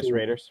Las other Vegas receiver?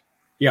 Raiders?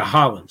 Yeah,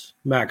 Hollins,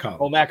 Mac Hollins.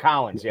 Oh, Mac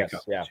Hollins, yes,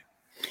 yeah.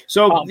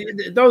 So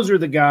those are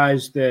the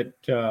guys that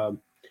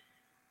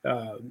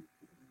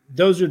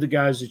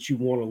you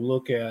want to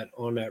look at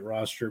on that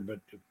roster. But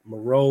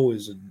Moreau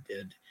is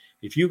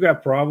if you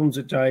got problems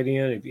at tight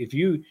end, if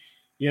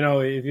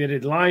it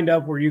had lined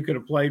up where you could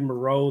have played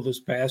Moreau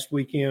this past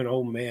weekend,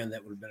 oh man,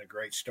 that would have been a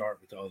great start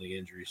with all the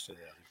injuries to the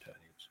other tight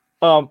ends.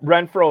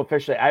 Renfro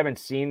officially, I haven't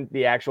seen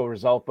the actual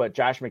result, but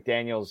Josh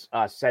McDaniels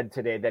said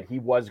today that he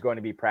was going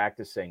to be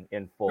practicing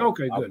in full.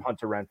 Okay, good.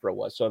 Hunter Renfro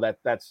was, so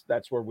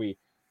that's where we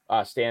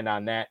stand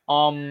on that.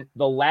 The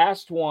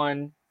last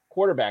one,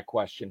 quarterback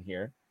question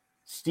here.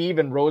 Steve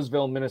in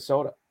Roseville,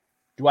 Minnesota.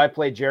 Do I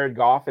play Jared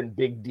Goff and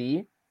Big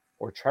D,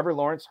 or Trevor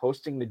Lawrence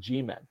hosting the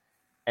G-Men.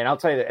 And I'll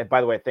tell you that,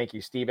 by the way, thank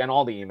you, Steve, and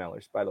all the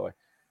emailers, by the way.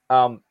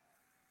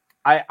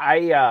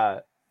 I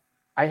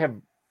have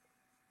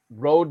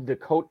rode the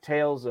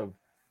coattails of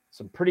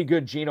some pretty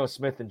good Geno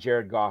Smith and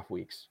Jared Goff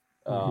weeks.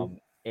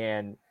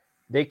 And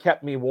they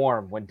kept me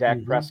warm when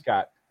Dak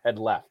Prescott had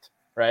left,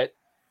 right?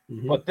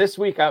 But this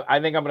week, I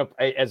think I'm going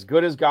to, as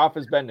good as Goff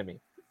has been to me,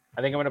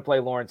 I think I'm going to play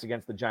Lawrence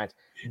against the Giants.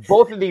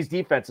 Both of these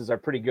defenses are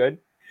pretty good,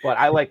 but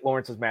I like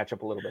Lawrence's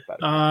matchup a little bit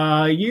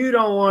better. You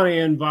don't want to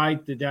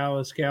invite the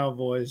Dallas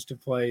Cowboys to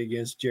play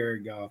against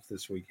Jared Goff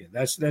this weekend.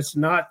 That's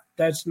not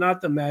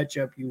the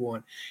matchup you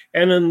want.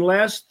 And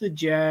unless the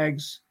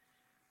Jags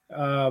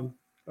are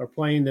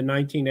playing the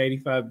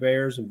 1985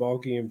 Bears, and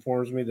Balky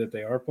informs me that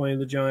they are playing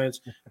the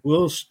Giants,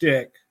 we'll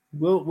stick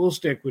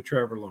with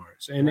Trevor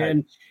Lawrence. And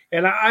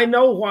I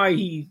know why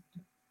he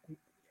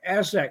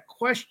asked that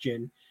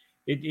question.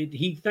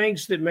 He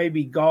thinks that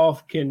maybe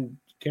Goff can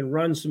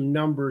run some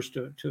numbers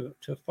to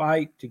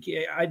fight.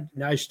 I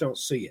just don't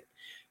see it.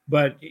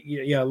 But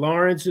yeah,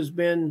 Lawrence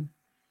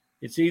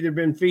it's either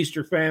been feast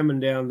or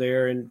famine down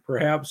there, and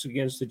perhaps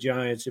against the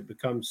Giants it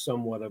becomes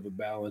somewhat of a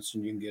balance,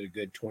 and you can get a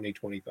good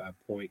 20-25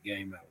 point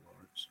game out of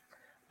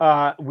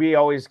Lawrence. We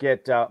always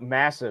get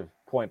massive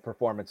point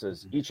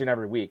performances each and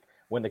every week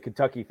when the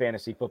Kentucky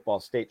Fantasy Football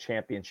State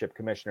Championship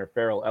Commissioner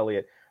Farrell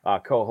Elliott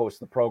co-hosts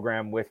the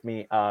program with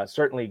me.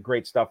 Certainly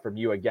great stuff from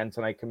you again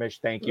tonight, Commish.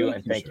 Thank you,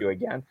 and thank you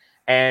again.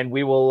 And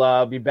we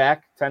will be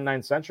back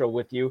 10-9 Central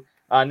with you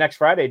next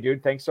Friday,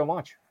 dude. Thanks so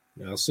much.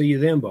 I'll see you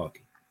then,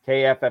 Balky.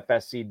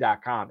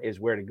 KFFSC.com is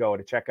where to go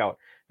to check out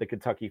the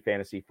Kentucky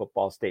Fantasy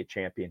Football State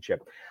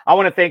Championship. I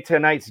want to thank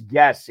tonight's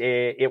guests.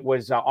 It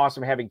was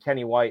awesome having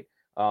Kenny White,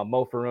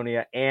 Mo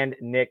Farunia, and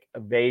Nick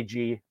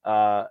Vagi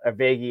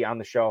on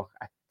the show.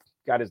 I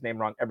got his name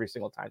wrong every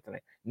single time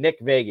tonight. Nick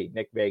Vagi.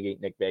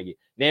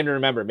 Name to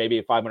remember, maybe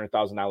a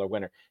 $500,000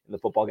 winner in the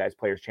Football Guys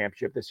Players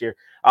Championship this year.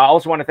 I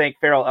also want to thank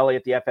Farrell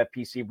Elliott, the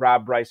FFPC,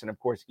 Rob Bryce, and of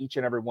course, each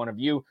and every one of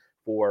you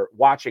for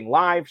watching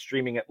live,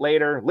 streaming it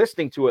later,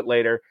 listening to it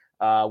later.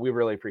 We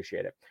really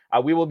appreciate it.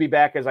 We will be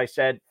back, as I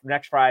said,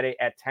 next Friday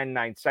at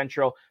 10-9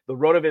 Central. The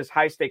RotoViz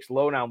High Stakes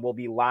Lowdown will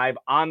be live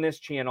on this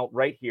channel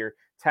right here,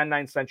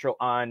 10-9 Central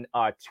on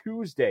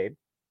Tuesday,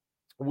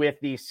 with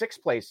the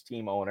sixth place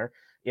team owner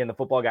in the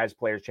Football Guys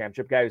Players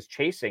Championship, guy who's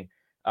chasing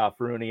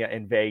Farunia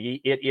and Vagi.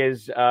 It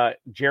is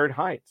Jared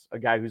Hines, a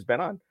guy who's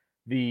been on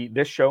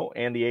this show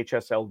and the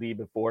HSLD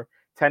before.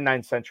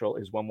 10-9 Central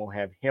is when we'll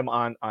have him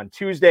on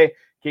Tuesday. In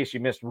case you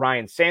missed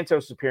Ryan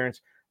Santos'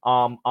 appearance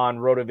on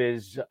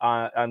RotoViz,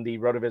 on the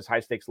RotoViz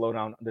High Stakes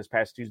Lowdown this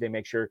past Tuesday,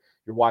 make sure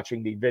you're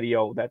watching the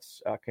video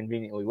that's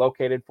conveniently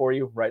located for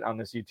you right on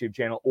this YouTube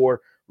channel,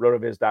 or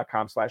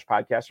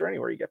rotoviz.com/podcast, or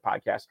anywhere you get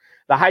podcasts.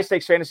 The High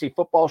Stakes Fantasy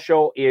Football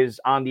Show is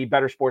on the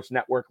Better Sports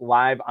Network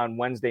live on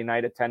Wednesday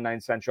night at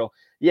 10-9 Central.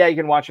 Yeah, you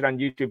can watch it on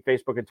YouTube,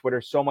 Facebook, and Twitter.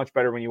 So much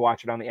better when you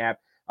watch it on the app.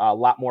 A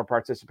lot more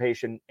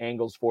participation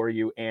angles for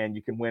you, and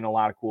you can win a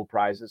lot of cool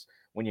prizes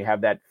when you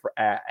have that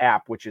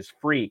app, which is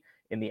free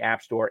in the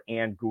App Store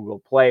and Google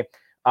Play.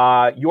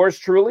 Yours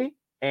truly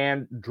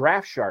and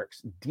Draft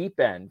Sharks Deep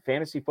End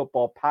Fantasy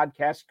Football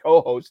Podcast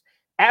co-host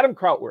Adam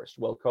Krautwurst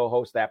will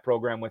co-host that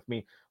program with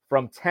me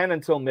from 10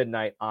 until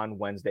midnight on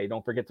Wednesday.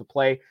 Don't forget to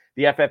play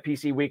the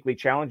FFPC Weekly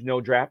Challenge. No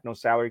draft, no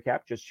salary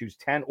cap. Just choose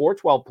 10 or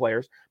 12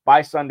 players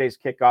by Sunday's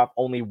kickoff.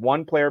 Only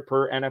one player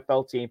per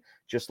NFL team,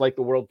 just like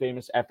the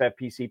world-famous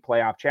FFPC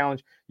Playoff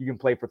Challenge. You can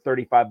play for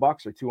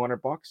 $35 or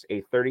 $200,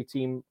 a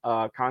 30-team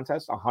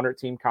contest, a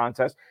 100-team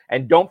contest.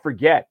 And don't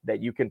forget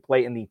that you can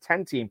play in the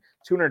 10-team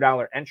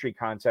 $200 entry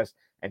contest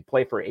and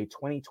play for a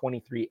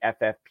 2023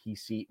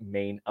 FFPC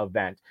main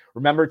event.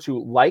 Remember to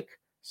like,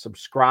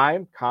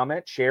 subscribe,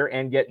 comment, share,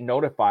 and get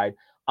notified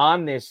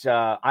on this.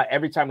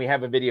 Every time we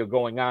have a video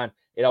going on,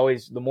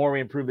 the more we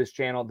improve this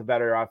channel, the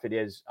better off it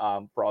is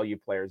for all you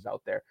players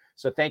out there.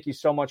 So thank you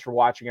so much for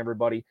watching,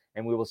 everybody,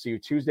 and we will see you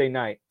Tuesday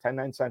night,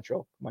 10-9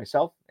 Central,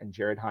 myself and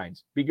Jared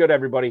Hines. Be good,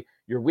 everybody.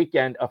 Your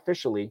weekend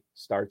officially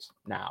starts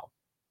now.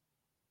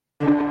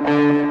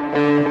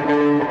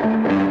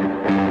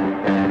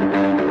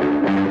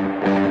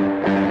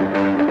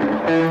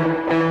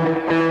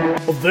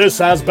 This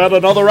has been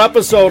another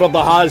episode of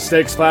the High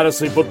Stakes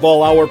Fantasy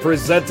Football Hour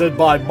presented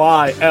by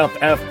MyFFPC.com.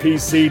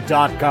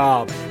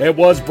 It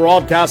was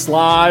broadcast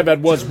live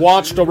and was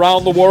watched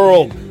around the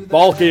world.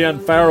 Balky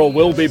and Farrell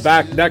will be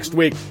back next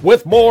week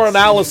with more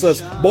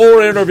analysis,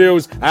 more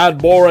interviews, and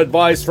more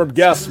advice from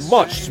guests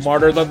much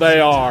smarter than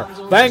they are.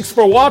 Thanks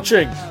for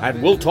watching,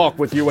 and we'll talk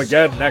with you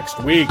again next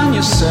week.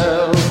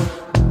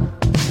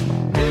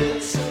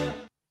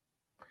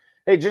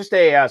 Hey, just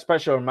a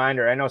special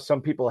reminder. I know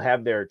some people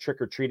have their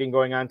trick-or-treating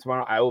going on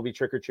tomorrow. I will be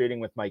trick-or-treating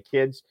with my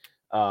kids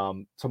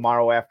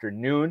tomorrow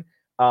afternoon.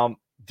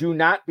 Do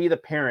not be the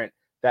parent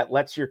that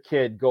lets your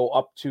kid go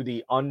up to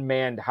the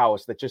unmanned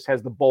house that just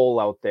has the bowl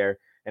out there,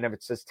 and if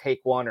it says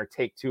take one or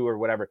take two or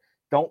whatever,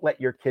 don't let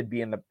your kid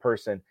be in the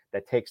person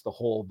that takes the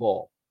whole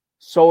bowl.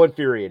 So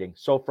infuriating,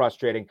 so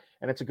frustrating,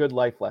 and it's a good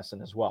life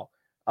lesson as well.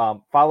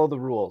 Follow the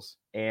rules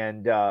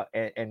and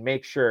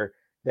make sure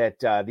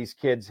that these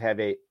kids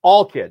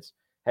all kids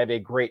have a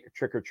great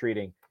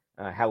trick-or-treating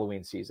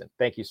Halloween season.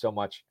 Thank you so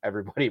much,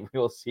 everybody. We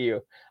will see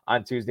you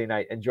on Tuesday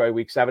night. Enjoy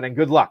week 7 and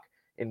good luck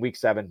in week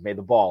 7. May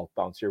the ball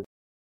bounce your